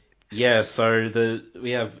 Yeah, so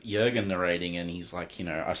we have Jurgen narrating, and he's like,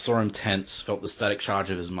 I saw him tense, felt the static charge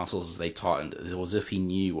of his muscles as they tightened. It was as if he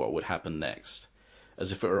knew what would happen next.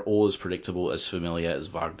 As if it were all as predictable, as familiar as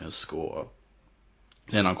Wagner's score.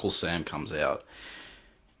 Then Uncle Sam comes out.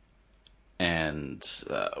 And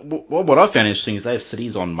what I found interesting is they have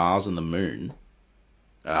cities on Mars and the Moon.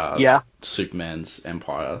 Superman's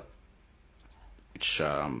empire. Which,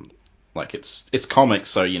 like, it's comics,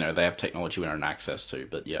 so, they have technology we don't have access to.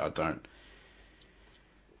 But, yeah,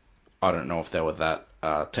 I don't know if they were that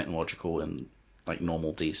technological in, like,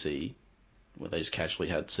 normal DC, where they just casually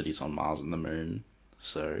had cities on Mars and the Moon.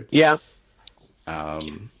 So... Yeah.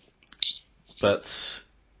 But...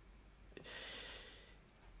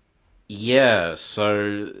 Yeah,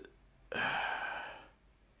 so...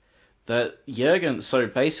 That Jurgen, so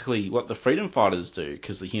basically what the Freedom Fighters do,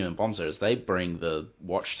 because the human bombs there, is they bring the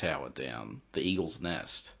watchtower down, the Eagle's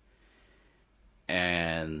Nest,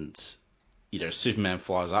 and, Superman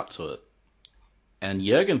flies up to it, And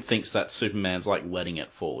Jurgen thinks that Superman's like letting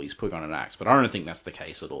it fall. He's putting on an act, but I don't think that's the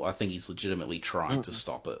case at all. I think he's legitimately trying to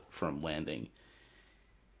stop it from landing.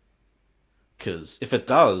 Because if it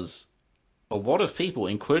does, a lot of people,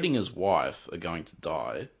 including his wife, are going to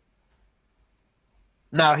die.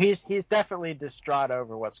 No, he's definitely distraught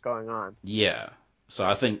over what's going on. Yeah. So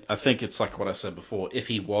I think it's like what I said before. If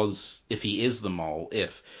he is the mole,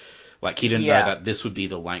 like he didn't know that this would be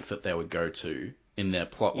the length that they would go to in their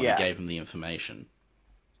plot when he gave him the information.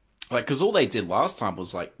 Like, because all they did last time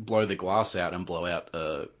was like blow the glass out and blow out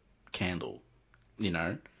a candle, you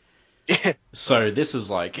know. So this is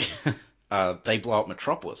like they blow up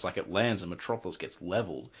Metropolis. Like it lands and Metropolis gets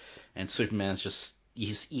leveled, and Superman's just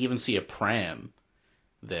you even see a pram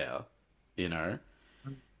there, you know,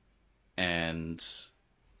 and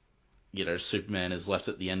Superman is left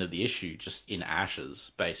at the end of the issue just in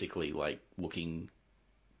ashes, basically, like looking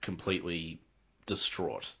completely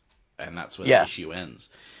distraught, and that's where the issue ends.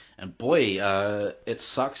 And boy, it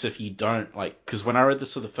sucks if you don't, like, because when I read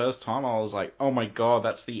this for the first time, I was like, oh my god,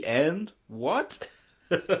 that's the end? What?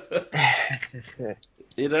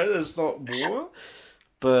 There's not more?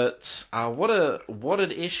 But what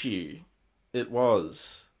an issue it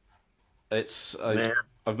was. It's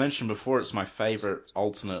I've mentioned before, it's my favorite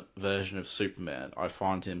alternate version of Superman. I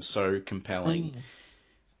find him so compelling.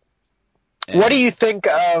 What do you think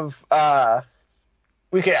of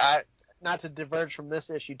we could not to diverge from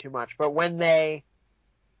this issue too much, but when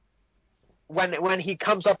he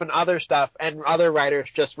comes up in other stuff and other writers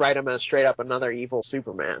just write him as straight up another evil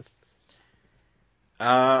Superman?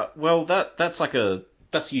 Well,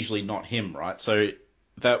 that's usually not him, right? So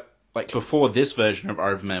that, like, before this version of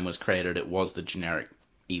Overman was created, it was the generic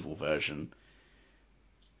evil version.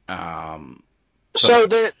 So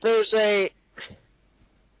there's a...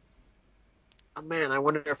 Oh man, I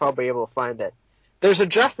wonder if I'll be able to find it. There's a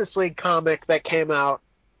Justice League comic that came out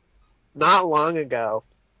not long ago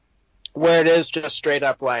where it is just straight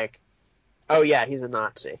up like, oh yeah, he's a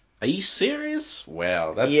Nazi. Are you serious?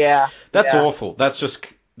 Wow, that's awful. That's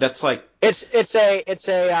like it's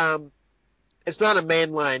not a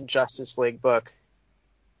mainline Justice League book.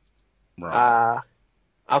 Right.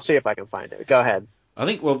 I'll see if I can find it. Go ahead. I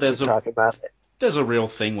think there's a real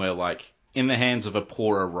thing where, like, in the hands of a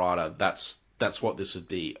poorer writer, that's what this would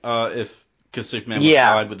be. Because Superman was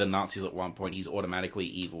allied with the Nazis at one point, he's automatically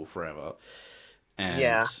evil forever.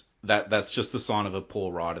 And that's just the sign of a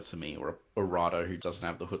poor writer to me, or a writer who doesn't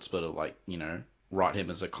have the chutzpah to, like, write him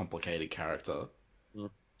as a complicated character.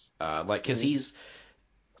 Because he's...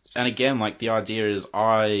 And again, like, the idea is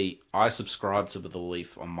I subscribe to the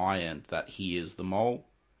belief on my end that he is the mole.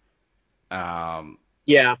 And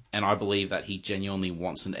I believe that he genuinely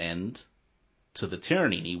wants an end to the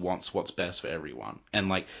tyranny, and he wants what's best for everyone. And,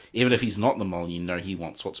 like, even if he's not the mole, he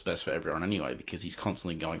wants what's best for everyone anyway, because he's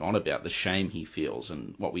constantly going on about the shame he feels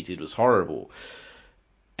and what we did was horrible.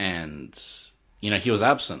 And, he was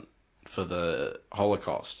absent for the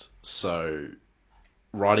Holocaust. So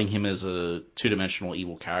writing him as a two-dimensional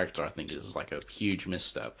evil character, I think, is, like, a huge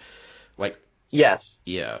misstep. Like, yes.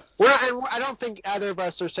 Yeah. Well, and I don't think either of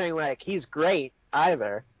us are saying, like, he's great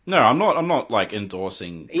either. No, I'm not like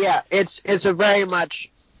endorsing. Yeah, it's a very much.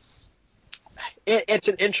 It's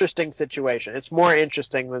an interesting situation. It's more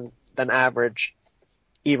interesting than average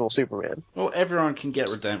evil Superman. Well, everyone can get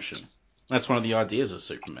redemption. That's one of the ideas of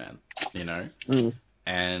Superman,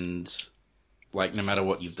 And, like, no matter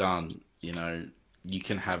what you've done, you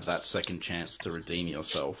can have that second chance to redeem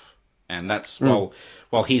yourself. And that's,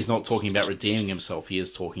 while he's not talking about redeeming himself, he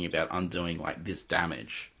is talking about undoing, like, this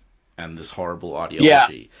damage and this horrible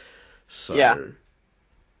ideology. So,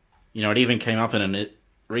 it even came up in a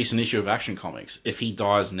recent issue of Action Comics. If he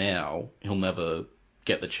dies now, he'll never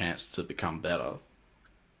get the chance to become better.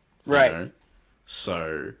 Right.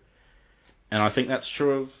 So, and I think that's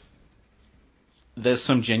true of... There's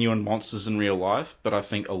some genuine monsters in real life, but I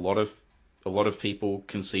think a lot of people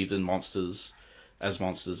conceived in monsters as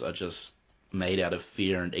monsters are just made out of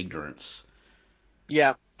fear and ignorance.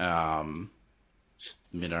 Yeah.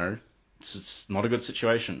 It's not a good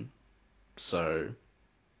situation. So,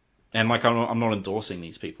 and, like, I'm not endorsing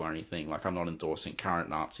these people or anything. Like, I'm not endorsing current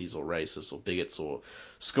Nazis or racists or bigots or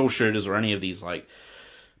school shooters or any of these, like,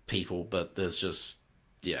 people, but there's just,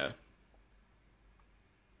 Yeah,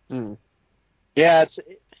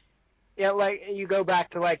 like, you go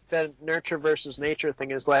back to, like, the nurture versus nature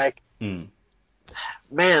thing is, like,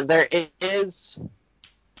 man, there is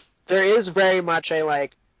very much a,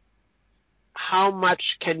 like, how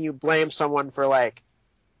much can you blame someone for, like,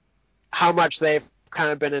 how much they've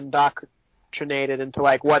kind of been indoctrinated into,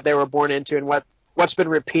 like, what they were born into and what's been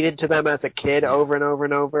repeated to them as a kid over and over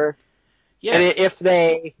and over. Yeah. And if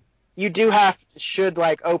they, you do should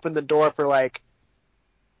like open the door for like,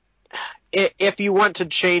 if you want to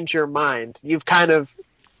change your mind, you've kind of,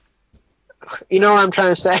 you know what I'm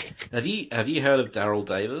trying to say? Have you heard of Daryl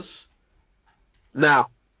Davis? No.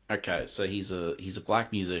 Okay, so he's a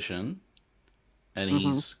black musician, and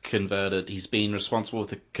Mm-hmm. he's been responsible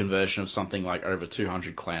for the conversion of something like over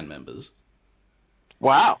 200 Klan members.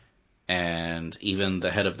 Wow. And even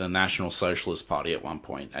the head of the National Socialist Party at one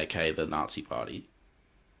point, aka the Nazi Party.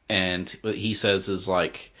 And what he says is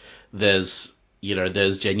like, there's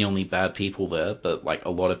genuinely bad people there, but like a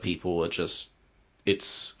lot of people are just,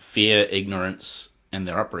 it's fear, ignorance, and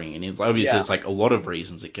their upbringing. And it's obviously there's like a lot of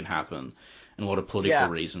reasons it can happen, and a lot of political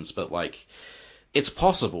reasons, but like, it's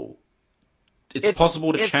possible. It's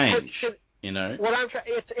possible to change, you know? What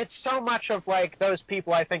it's so much of like those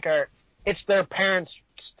people I think it's their parents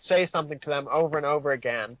say something to them over and over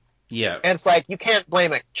again. Yeah. And it's like, you can't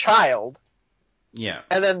blame a child. Yeah.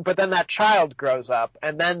 But then that child grows up,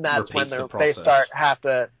 and then that's Repeats when they have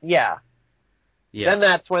to. Then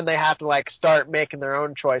that's when they have to like start making their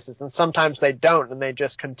own choices, and sometimes they don't, and they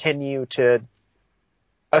just continue to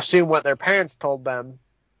assume what their parents told them.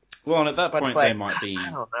 Well, and at that point, they might be.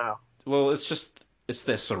 I don't know. Well, it's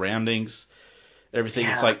their surroundings, everything.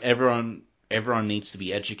 Yeah. It's like everyone needs to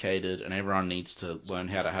be educated, and everyone needs to learn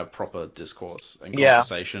how to have proper discourse and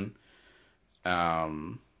conversation.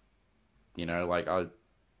 You know, like I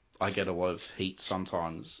get a lot of heat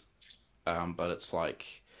sometimes, but it's like,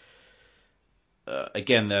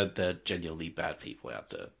 again, they're genuinely bad people out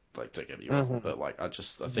there. Like, don't get me wrong, but like, I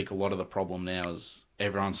think a lot of the problem now is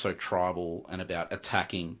everyone's so tribal and about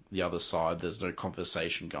attacking the other side. There's no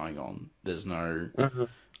conversation going on. There's no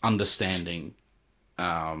understanding.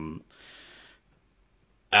 Again,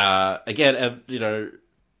 you know,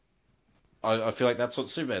 I feel like that's what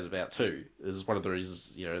Superman's about too. Is one of the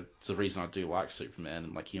reasons, you know, it's the reason I do like Superman,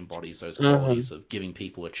 and like he embodies those qualities of giving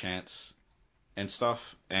people a chance and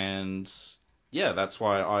stuff. And yeah, that's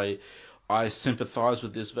why I sympathize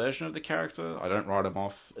with this version of the character. I don't write him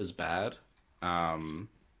off as bad. And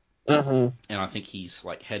I think he's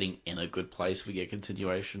like heading in a good place if we get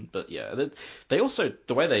continuation. But yeah, they also,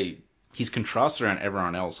 the way he's contrasted around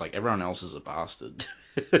everyone else, like everyone else is a bastard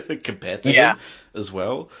compared to him as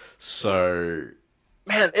well. So,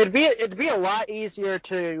 man, it'd be a lot easier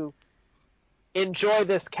to enjoy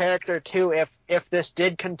this character too if this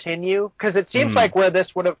did continue, because it seems like where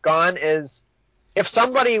this would have gone is if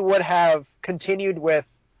somebody would have continued with,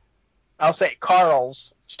 I'll say,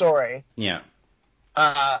 Carl's story. Yeah.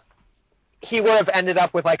 He would have ended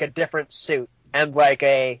up with like a different suit and like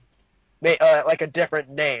a different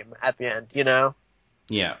name at the end, you know?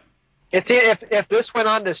 Yeah. See, if this went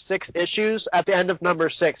on to 6 issues, at the end of number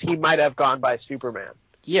 6, he might have gone by Superman.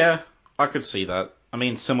 Yeah, I could see that. I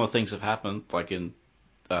mean, similar things have happened, like in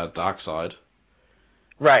Darkseid,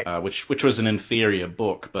 right? Which was an inferior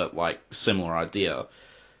book, but like similar idea,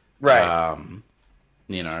 right?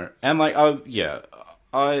 You know, and like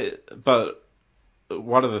but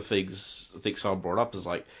one of the things I brought up is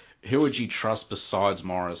like, who would you trust besides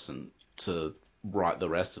Morrison to write the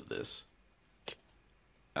rest of this?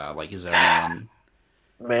 Like, is there anyone?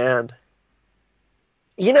 Man,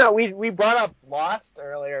 you know, we brought up Lost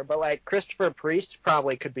earlier, but like Christopher Priest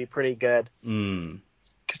probably could be pretty good.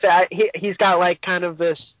 Because he's got like kind of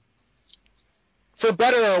this, for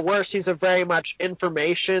better or worse, he's a very much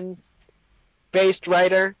information based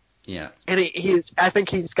writer. Yeah, and I think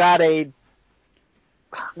he's got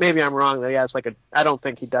maybe I'm wrong that he has I don't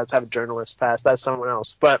think he does have a journalist past. That's someone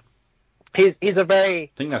else, but he's a very.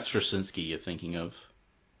 I think that's Straczynski you're thinking of.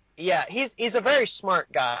 Yeah, he's a very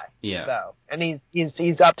smart guy. Yeah. Though, and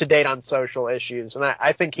he's up to date on social issues, and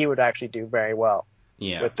I think he would actually do very well.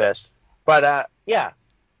 Yeah. With this, but yeah,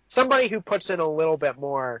 somebody who puts in a little bit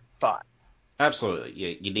more thought. Absolutely, yeah.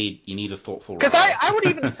 You need a thoughtful. Because I would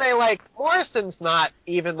even say like Morrison's not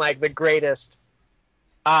even like the greatest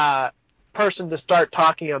person to start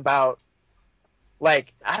talking about,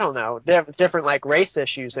 like, I don't know, different like race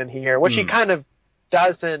issues in here, which he kind of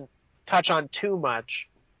doesn't touch on too much.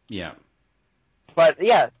 Yeah. But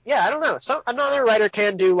yeah, I don't know. Another writer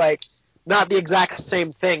can do like not the exact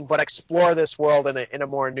same thing, but explore this world in a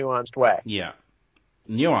more nuanced way. Yeah.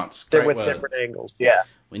 Nuance. Great with word. Different angles. Yeah.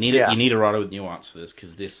 You need a writer with nuance for this,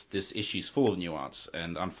 because this issue's full of nuance,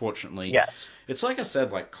 and unfortunately, it's like I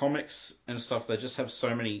said, like comics and stuff. They just have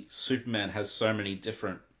so many. Superman has so many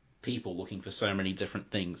different people looking for so many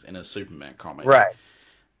different things in a Superman comic. Right.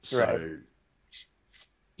 So,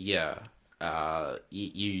 yeah,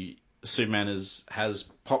 Superman has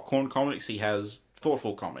popcorn comics. He has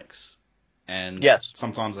thoughtful comics, and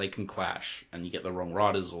sometimes they can clash, and you get the wrong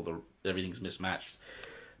writers or everything's mismatched.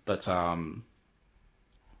 But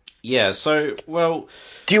yeah. So well,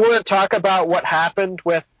 do you want to talk about what happened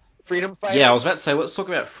with Freedom Fighters? Yeah, I was about to say, let's talk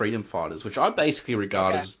about Freedom Fighters, which I basically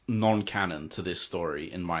regard as non-canon to this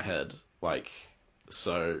story in my head. Like,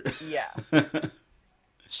 so. Yeah.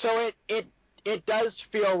 So it does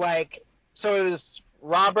feel like, so it was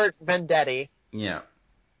Robert Vendetti. Yeah.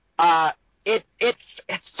 It's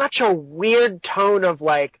such a weird tone of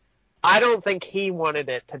like, I don't think he wanted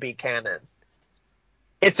it to be canon.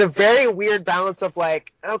 It's a very weird balance of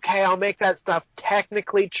like, okay, I'll make that stuff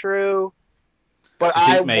technically true, but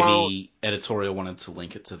I think maybe won't. editorial wanted to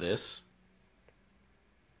link it to this.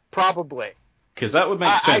 Probably. Because that would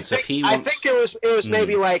make sense if he wants... I think it was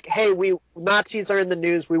maybe like, hey, Nazis are in the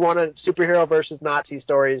news. We want a superhero versus Nazi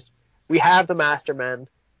stories. We have the Mastermen.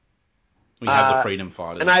 We have the Freedom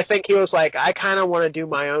Fighters. And I think he was like, I kind of want to do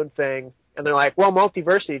my own thing. And they're like, well,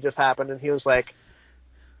 Multiversity just happened. And he was like,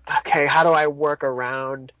 okay, how do I work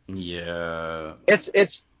around? Yeah. It's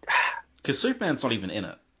because Superman's not even in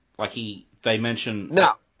it. Like they mention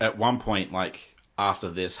at one point, like after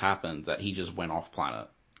this happened, that he just went off planet.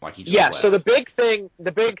 Like he just left. So the big thing,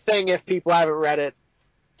 if people haven't read it,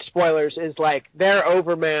 spoilers, is like their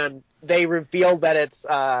Overman. They revealed that it's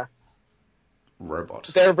robot.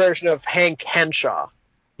 Their version of Hank Henshaw.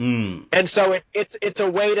 And so it's a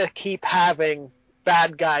way to keep having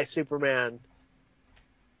bad guy Superman,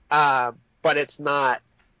 but it's not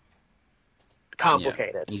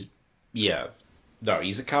complicated. He's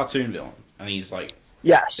a cartoon villain, and he's like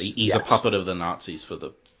he's a puppet of the Nazis for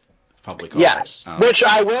the public eye. Yes, which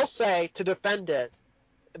I will say, to defend it,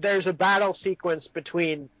 there's a battle sequence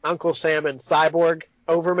between Uncle Sam and Cyborg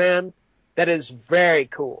Overman that is very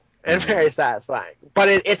cool and very satisfying. But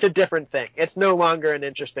it's a different thing. It's no longer an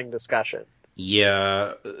interesting discussion.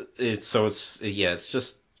 Yeah, it's just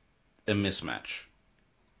a mismatch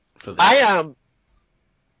for this. I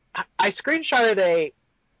screenshotted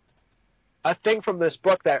a thing from this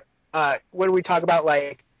book that when we talk about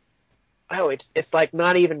like, it's like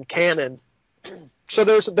not even canon. So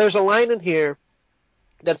there's a line in here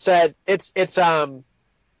that said it's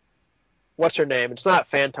what's her name? It's not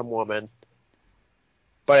Phantom Woman,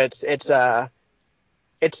 but it's the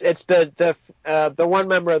one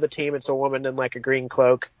member of the team. It's a woman in like a green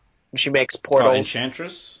cloak, and she makes portals.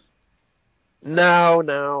 Enchantress?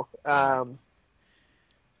 No.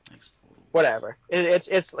 Whatever.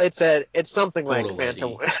 It's something Portal like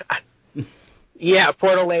Phantom. Yeah,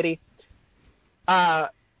 Portal Lady.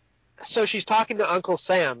 So she's talking to Uncle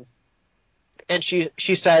Sam, and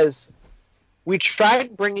she says, "We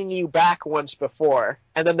tried bringing you back once before,"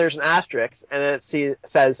 and then there's an asterisk, and it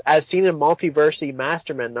says, "As seen in Multiversity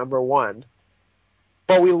Mastermen #1,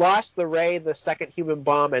 but we lost the Ray, the Second Human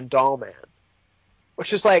Bomb, and Dollman,"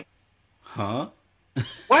 which is like, huh?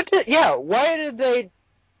 Why did they?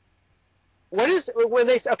 What is when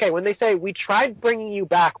they say we tried bringing you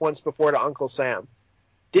back once before to Uncle Sam?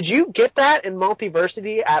 Did you get that in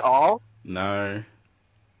Multiversity at all? No.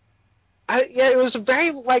 It was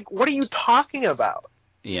very like, what are you talking about?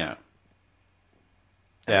 Yeah.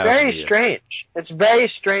 Very strange. It's very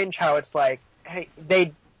strange how it's like, hey,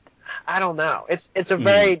 I don't know. It's a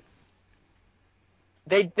very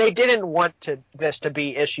they didn't want this to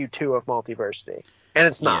be issue 2 of Multiversity, and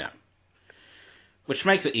it's not. Yeah. Which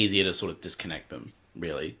makes it easier to sort of disconnect them,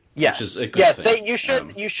 really. Yes. Which is a good thing.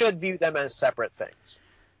 You should view them as separate things.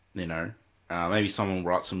 You know, maybe someone will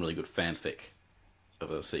write some really good fanfic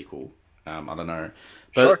of a sequel. I don't know.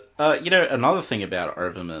 But, sure. Another thing about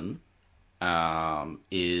Overman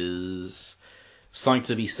is something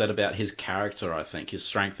to be said about his character, I think, his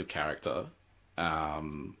strength of character.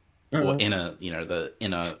 Or the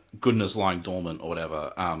inner goodness lying dormant or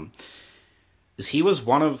whatever. Is he was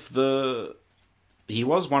one of the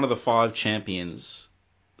 5 champions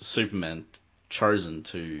Superman chosen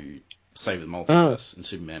to save the multiverse in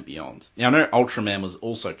Superman Beyond. Now, I know Ultraman was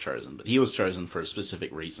also chosen, but he was chosen for a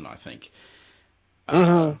specific reason, I think.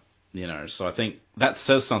 So I think that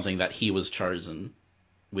says something that he was chosen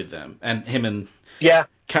with them. And him and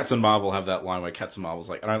Captain Marvel have that line where Captain Marvel's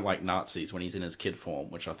like, I don't like Nazis, when he's in his kid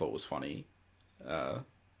form, which I thought was funny. Very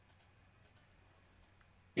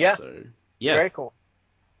cool.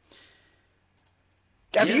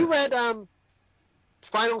 Have you read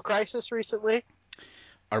Final Crisis recently?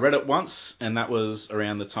 I read it once, and that was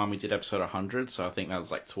around the time we did episode 100, so I think that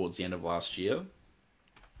was like towards the end of last year.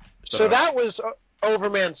 So that was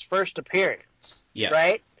Overman's first appearance,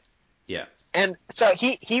 right? Yeah. And so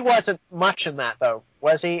he wasn't much in that, though,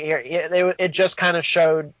 was he? It just kind of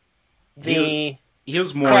showed the he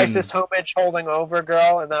was more Crisis homage holding over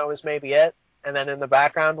girl, and that was maybe it. And then in the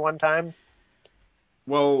background one time.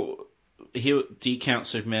 Well, do you count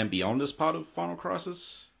Superman Beyond as part of Final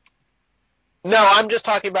Crisis? No, I'm just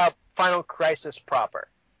talking about Final Crisis proper.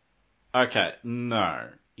 Okay, no.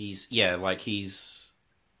 He's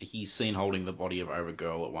seen holding the body of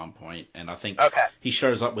Overgirl at one point, and I think he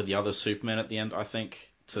shows up with the other Superman at the end, I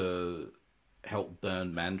think, to help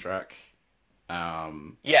burn Mandrake.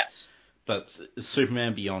 Yes. But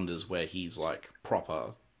Superman Beyond is where he's, like,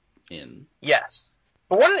 proper in. Yes.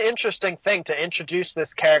 But what an interesting thing to introduce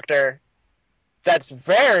this character that's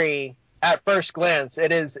very, at first glance,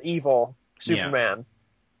 it is evil Superman.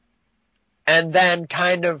 Yeah. And then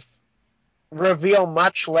kind of reveal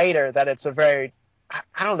much later that it's a very,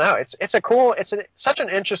 I don't know, it's such an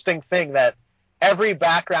interesting thing that every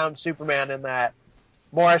background Superman in that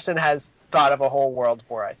Morrison has thought of a whole world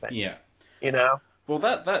for, I think. Yeah. You know? Well,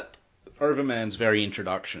 that Overman's very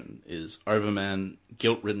introduction is Overman,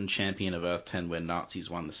 guilt-ridden champion of Earth 10 where Nazis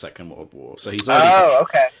won the Second World War. So he's already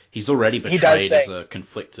he's already portrayed as a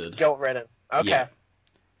conflicted... Guilt-ridden. Okay. Yeah.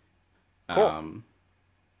 Cool.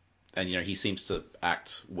 And, he seems to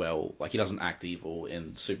act well. Like, he doesn't act evil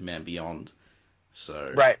in Superman Beyond.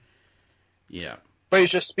 So... Right. Yeah. But he's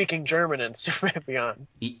just speaking German in Superman Beyond.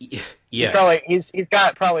 Yeah. He's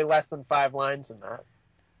got probably less than 5 lines in that.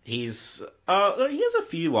 He has a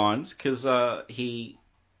few lines, because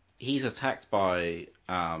he's attacked by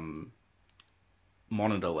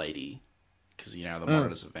Monitor Lady, because, the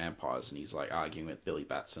Monitors are vampires, and he's, like, arguing with Billy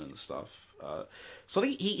Batson and stuff. So I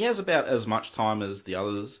think he has about as much time as the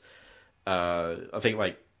others. I think,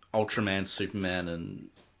 like, Ultraman, Superman, and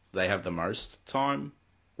they have the most time.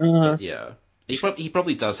 Mm-hmm. But, yeah. He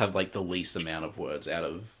probably does have, like, the least amount of words out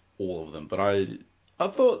of all of them, but I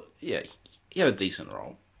thought, yeah, he had a decent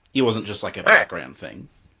role. He wasn't just, like, a background thing.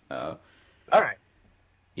 Alright.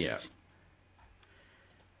 Yeah.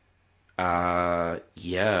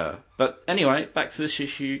 Yeah. But anyway, back to this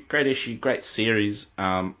issue. Great issue, great series.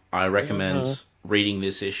 I recommend reading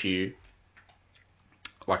this issue.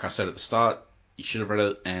 Like I said at the start, you should have read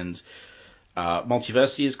it. And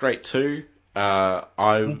Multiversity is great too.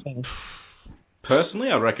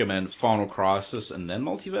 Personally, I recommend Final Crisis and then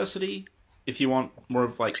Multiversity if you want more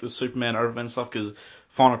of like the Superman Overman stuff, because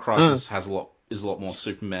Final Crisis is a lot more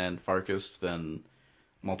Superman focused than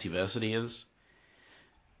Multiversity is.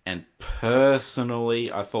 And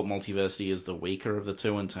personally, I thought Multiversity is the weaker of the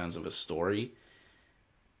two in terms of a story.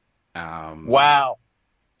 Wow.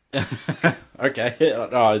 Okay.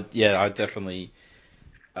 Yeah, I definitely.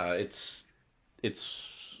 It's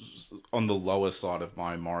on the lower side of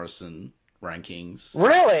my Morrison rankings.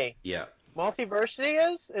 Really? Yeah.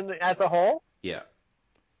 Multiversity is as a whole? Yeah.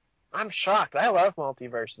 I'm shocked. I love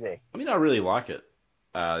Multiversity. I mean, I really like it.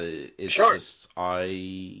 It's just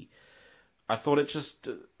I thought it just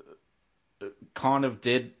kind of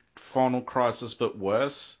did Final Crisis, but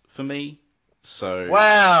worse for me. So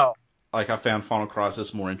wow. Like, I found Final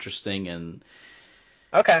Crisis more interesting, and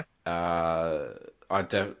okay. I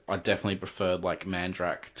definitely preferred like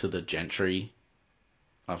Mandrake to the Gentry.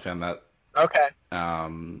 I found that okay.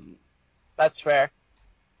 That's fair.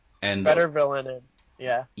 And better villain, and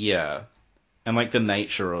yeah, and like the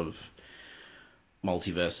nature of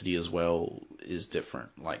Multiversity as well is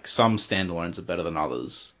different. Like some standalones are better than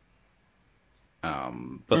others.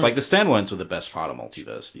 But like the standalones were the best part of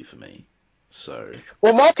Multiversity for me. So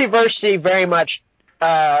Multiversity very much.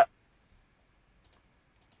 Final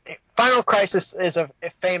Crisis is a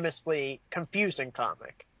famously confusing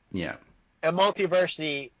comic. Yeah. And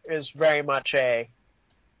Multiversity is very much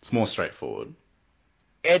it's more straightforward.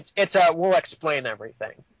 It's we'll explain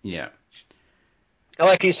everything. Yeah.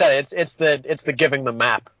 Like you said, it's the giving the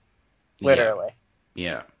map, literally.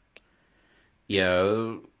 Yeah.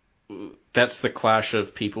 Yeah. That's the clash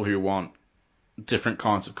of people who want different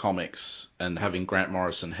kinds of comics and having Grant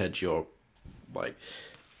Morrison head your, like,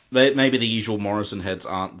 maybe the usual Morrison heads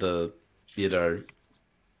aren't the,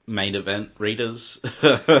 main event readers.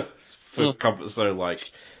 So,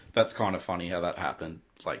 like, that's kind of funny how that happened.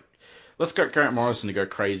 Like, let's get Grant Morrison to go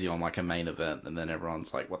crazy on, like, a main event, and then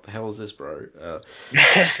everyone's like, what the hell is this, bro?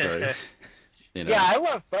 So, Yeah, I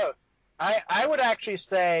love both. I would actually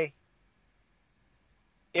say,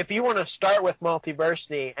 if you want to start with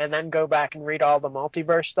Multiversity and then go back and read all the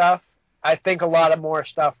multiverse stuff, I think a lot of more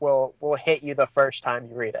stuff will hit you the first time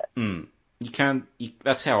you read it.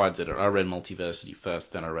 That's how I did it. I read Multiversity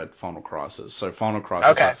first, then I read Final Crisis. So Final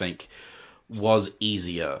Crisis, I think, was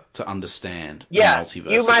easier to understand than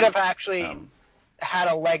Multiversity. You might have actually had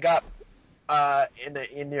a leg up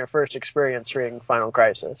in your first experience reading Final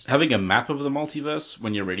Crisis. Having a map of the multiverse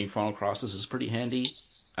when you're reading Final Crisis is pretty handy.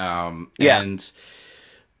 And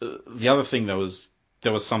the other thing, there was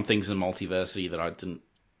some things in Multiversity that I didn't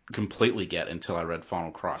completely get until I read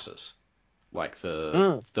Final Crisis. Like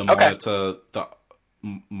Okay.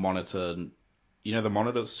 monitor, you know, the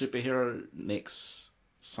monitor superhero Nix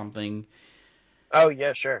something. Oh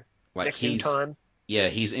yeah, sure. Like Nick Newton.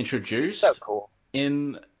 he's So introduced cool.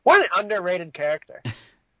 in. What an underrated character.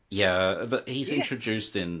 Yeah, but he's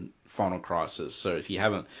introduced in Final Crisis. So if you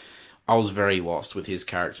haven't, I was very lost with his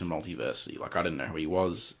character in Multiversity. Like I didn't know who he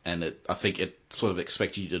was, and I think it sort of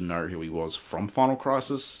expected you to know who he was from Final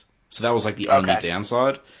Crisis. So that was like the only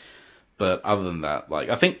downside. But other than that, like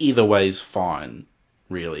I think either way is fine,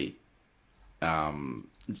 really.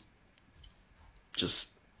 Just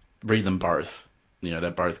read them both. You know,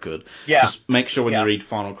 they're both good. Yeah. Just make sure when you read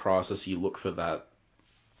Final Crisis, you look for that.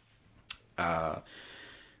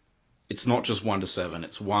 It's not just 1 to 7.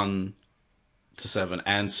 It's 1 to 7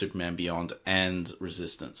 and Superman Beyond and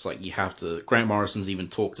Resistance. Like you have to. Grant Morrison's even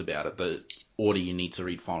talked about it. The order you need to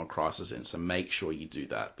read Final Crisis in. So make sure you do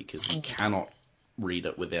that because you cannot read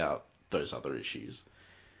it without those other issues.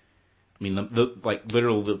 I mean, one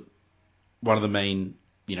of the main,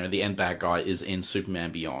 you know, the end bad guy is in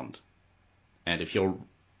Superman Beyond, and if you're,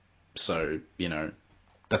 so you know,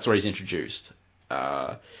 that's where he's introduced.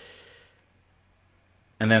 And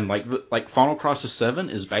then like Final Crisis 7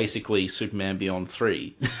 is basically Superman Beyond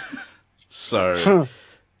 3. So,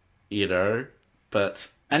 you know,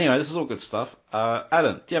 but anyway, this is all good stuff.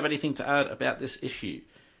 Adam, do you have anything to add about this issue?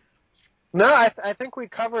 No, I think we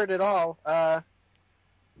covered it all.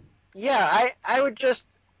 Yeah, I would just,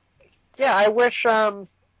 yeah, I wish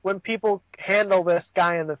when people handle this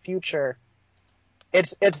guy in the future,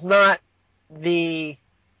 it's not the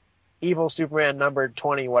evil Superman numbered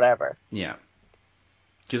 20 whatever. Yeah.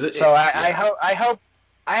 I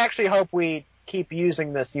actually hope we keep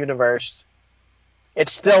using this universe.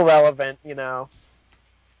 It's still relevant, you know.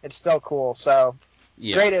 It's still cool. So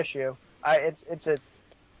great issue. It's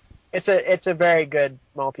a very good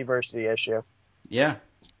Multiversity issue. Yeah.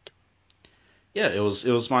 Yeah, it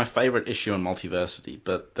was my favorite issue in Multiversity,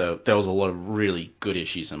 but there was a lot of really good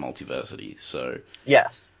issues in Multiversity. So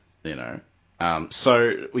yes, you know.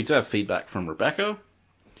 So we do have feedback from Rebecca,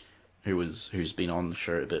 who's been on the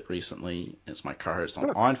show a bit recently. It's my co-host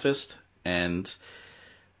on Iron Fist, and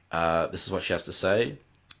this is what she has to say.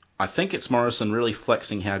 I think it's Morrison really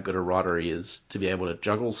flexing how good a writer he is to be able to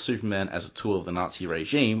juggle Superman as a tool of the Nazi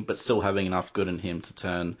regime, but still having enough good in him to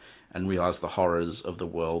turn and realize the horrors of the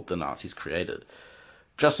world the Nazis created.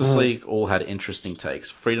 Justice League all had interesting takes.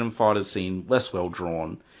 Freedom Fighters seem less well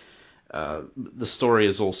drawn. The story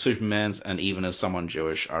is all Superman's, and even as someone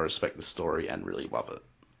Jewish, I respect the story and really love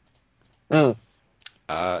it.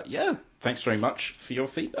 Yeah, thanks very much for your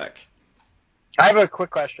feedback. I have a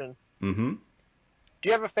quick question. Mm-hmm. Do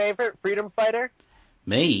you have a favorite freedom fighter?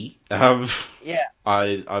 Me? Yeah.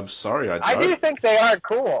 I'm sorry, I don't. I do think they are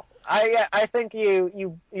cool. I think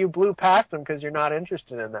you blew past them because you're not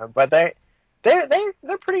interested in them, but they're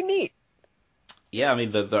pretty neat. Yeah, I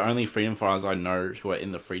mean the only freedom fighters I know who are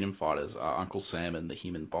in the freedom fighters are Uncle Sam and the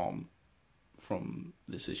Human Bomb from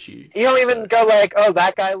this issue. You don't even go like, oh,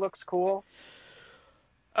 that guy looks cool.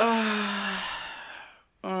 Let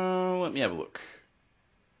me have a look.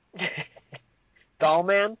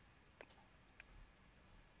 Dollman?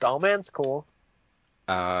 Dollman's cool.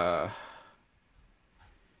 They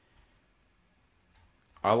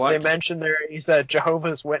mentioned he's a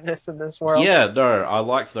Jehovah's Witness in this world. Yeah, no, I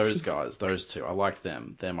liked those guys, those two. I liked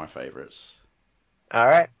them. They're my favorites. All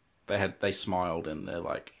right. They smiled and they're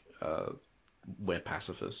like, we're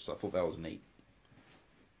pacifists. I thought that was neat.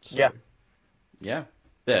 So, yeah.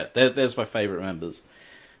 There's my favorite members.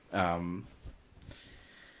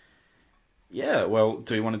 Yeah, well,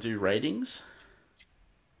 do we want to do ratings?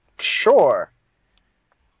 Sure.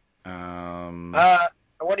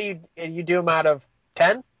 What do you do them out of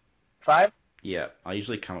 10? 5? Yeah, I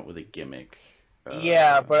usually come up with a gimmick.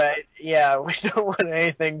 Yeah, but we don't want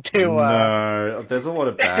anything too. No, there's a lot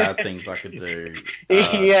of bad things I could do.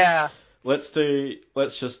 Yeah. Let's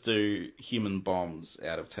just do human bombs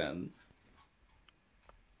out of 10.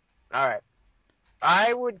 All right.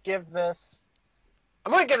 I'm gonna give this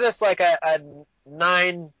like a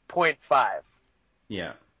 9.5.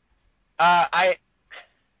 Yeah.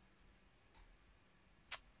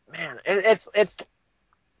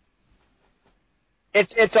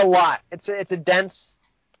 It's a lot. It's a dense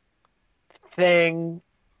thing.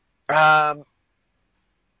 I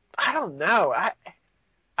don't know.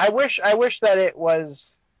 I wish that it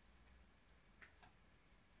was.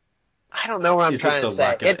 I don't know what I'm trying to say. Is it the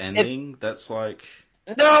lack of ending that's like?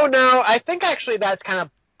 No. I think actually that's kind of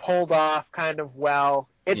pulled off kind of well.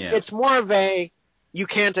 It's more of a you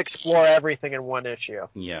can't explore everything in one issue.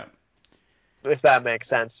 Yeah. if that makes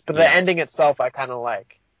sense. But yeah. the ending itself, I kind of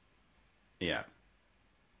like. Yeah.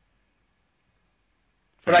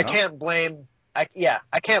 But I can't blame. I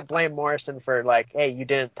can't blame Morrison for like, hey, you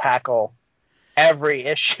didn't tackle every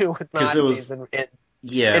issue with Nazis in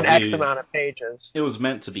X amount of pages. It was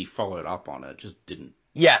meant to be followed up on. It just didn't.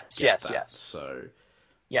 Yes. So.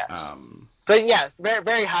 Yes. But yeah, very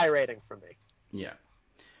very high rating for me. Yeah.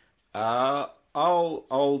 I'll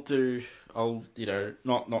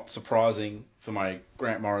not surprising for my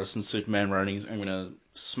Grant Morrison Superman ratings, I'm gonna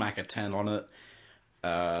smack a 10 on it.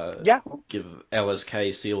 Give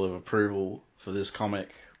LSK seal of approval for this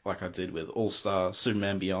comic, like I did with All Star,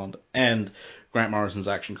 Superman Beyond, and Grant Morrison's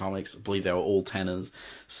Action Comics. I believe they were all 10ers.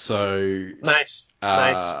 So nice.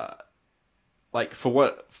 Like for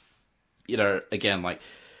what, again, like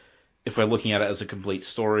if we're looking at it as a complete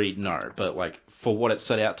story, no. But like for what it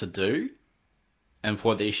set out to do, and for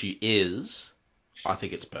what the issue is, I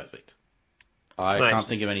think it's perfect. I can't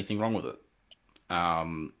think of anything wrong with it.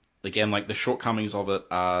 Again, like the shortcomings of it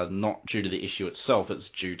are not due to the issue itself. It's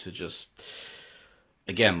due to just,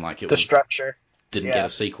 again, like the structure didn't get a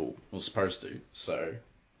sequel. Was supposed to. So,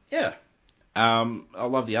 yeah. I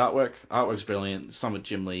love the artwork. Artwork's brilliant. Some of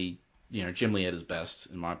Jim Lee, Jim Lee at his best,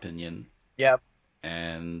 in my opinion. Yep.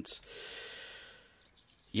 And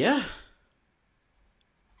yeah,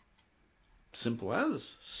 simple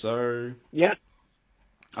as. So yeah.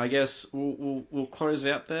 I guess we'll close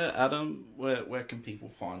out there. Adam, where can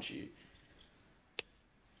people find you?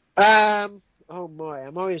 Oh boy,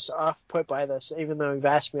 I'm always off put by this, even though you've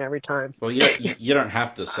asked me every time. Well, you don't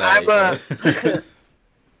have to say.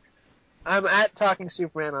 I'm at Talking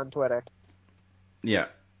Superman on Twitter. Yeah.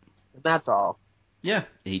 That's all. Yeah,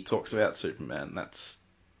 he talks about Superman. That's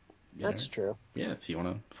true. Yeah, if you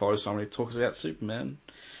want to follow somebody who talks about Superman,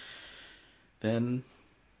 then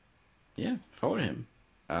yeah, follow him.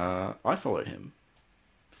 I follow him.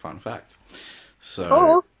 Fun fact.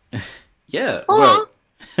 So, yeah, well,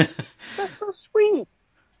 that's so sweet.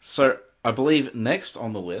 So, I believe next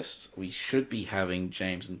on the list we should be having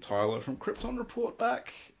James and Tyler from Krypton Report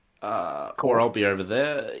back, cool. Or I'll be over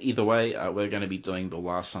there. Either way, we're going to be doing the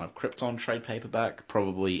Last Son of Krypton trade paperback,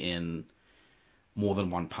 probably in more than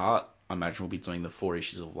one part. I imagine we'll be doing the 4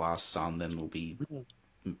 issues of Last Son, then we'll be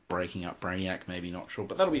breaking up Brainiac, maybe, not sure.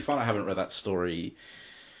 But that'll be fun. I haven't read that story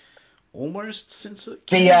almost since it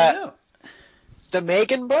came out. The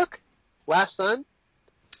Megan book? Last Son?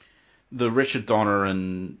 The Richard Donner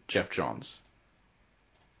and Jeff Johns.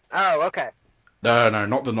 Oh, okay. No,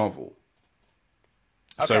 not the novel.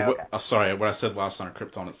 Okay, sorry, when I said Last Son of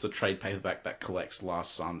Krypton, it's the trade paperback that collects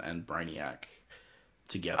Last Son and Brainiac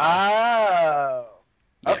together. Oh.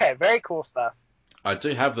 Yeah. Okay, very cool stuff. I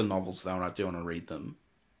do have the novels though, and I do want to read them.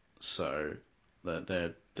 So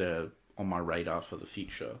they're on my radar for the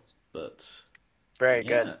future. But very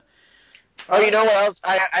good. Oh, you know what else?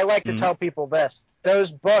 I like to tell people this.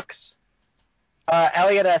 Those books,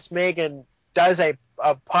 Elliot S. Megan does a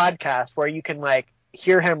podcast where you can like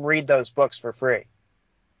hear him read those books for free.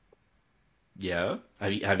 Yeah,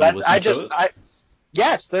 have you listened to it?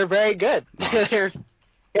 Yes, they're very good. Nice.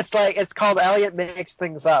 It's called Elliot Makes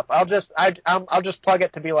Things Up. I'll just plug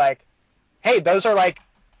it to be like, hey, those are like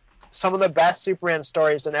some of the best Superman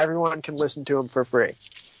stories, and everyone can listen to them for free.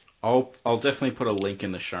 I'll definitely put a link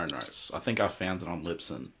in the show notes. I think I found it on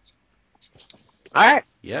Libsyn. All right.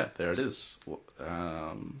 Yeah, there it is.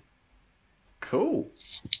 Cool.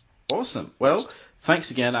 Awesome. Well,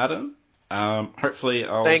 thanks again, Adam. Hopefully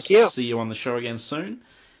I'll see you on the show again soon.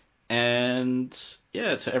 And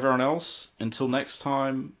yeah, to everyone else, until next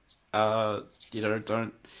time,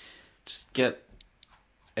 don't just get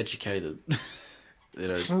educated. I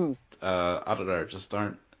don't know, just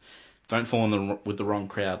don't fall with the wrong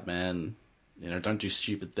crowd, man. Don't do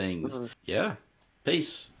stupid things. Yeah.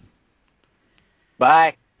 Peace.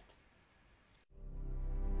 Bye.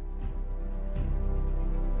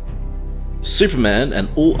 Superman and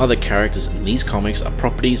all other characters in these comics are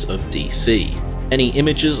properties of DC. Any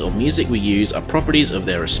images or music we use are properties of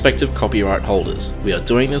their respective copyright holders. We are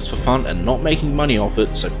doing this for fun and not making money off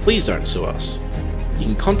it, so please don't sue us. You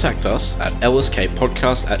can contact us at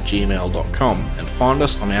lskpodcast@gmail.com and find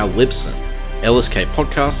us on our Libsyn,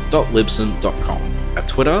 lskpodcast.libsyn.com, our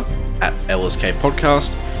Twitter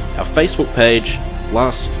 @lskpodcast, our Facebook page,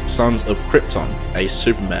 Last Sons of Krypton, a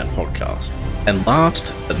Superman podcast. And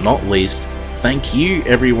last but not least, thank you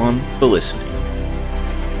everyone for listening.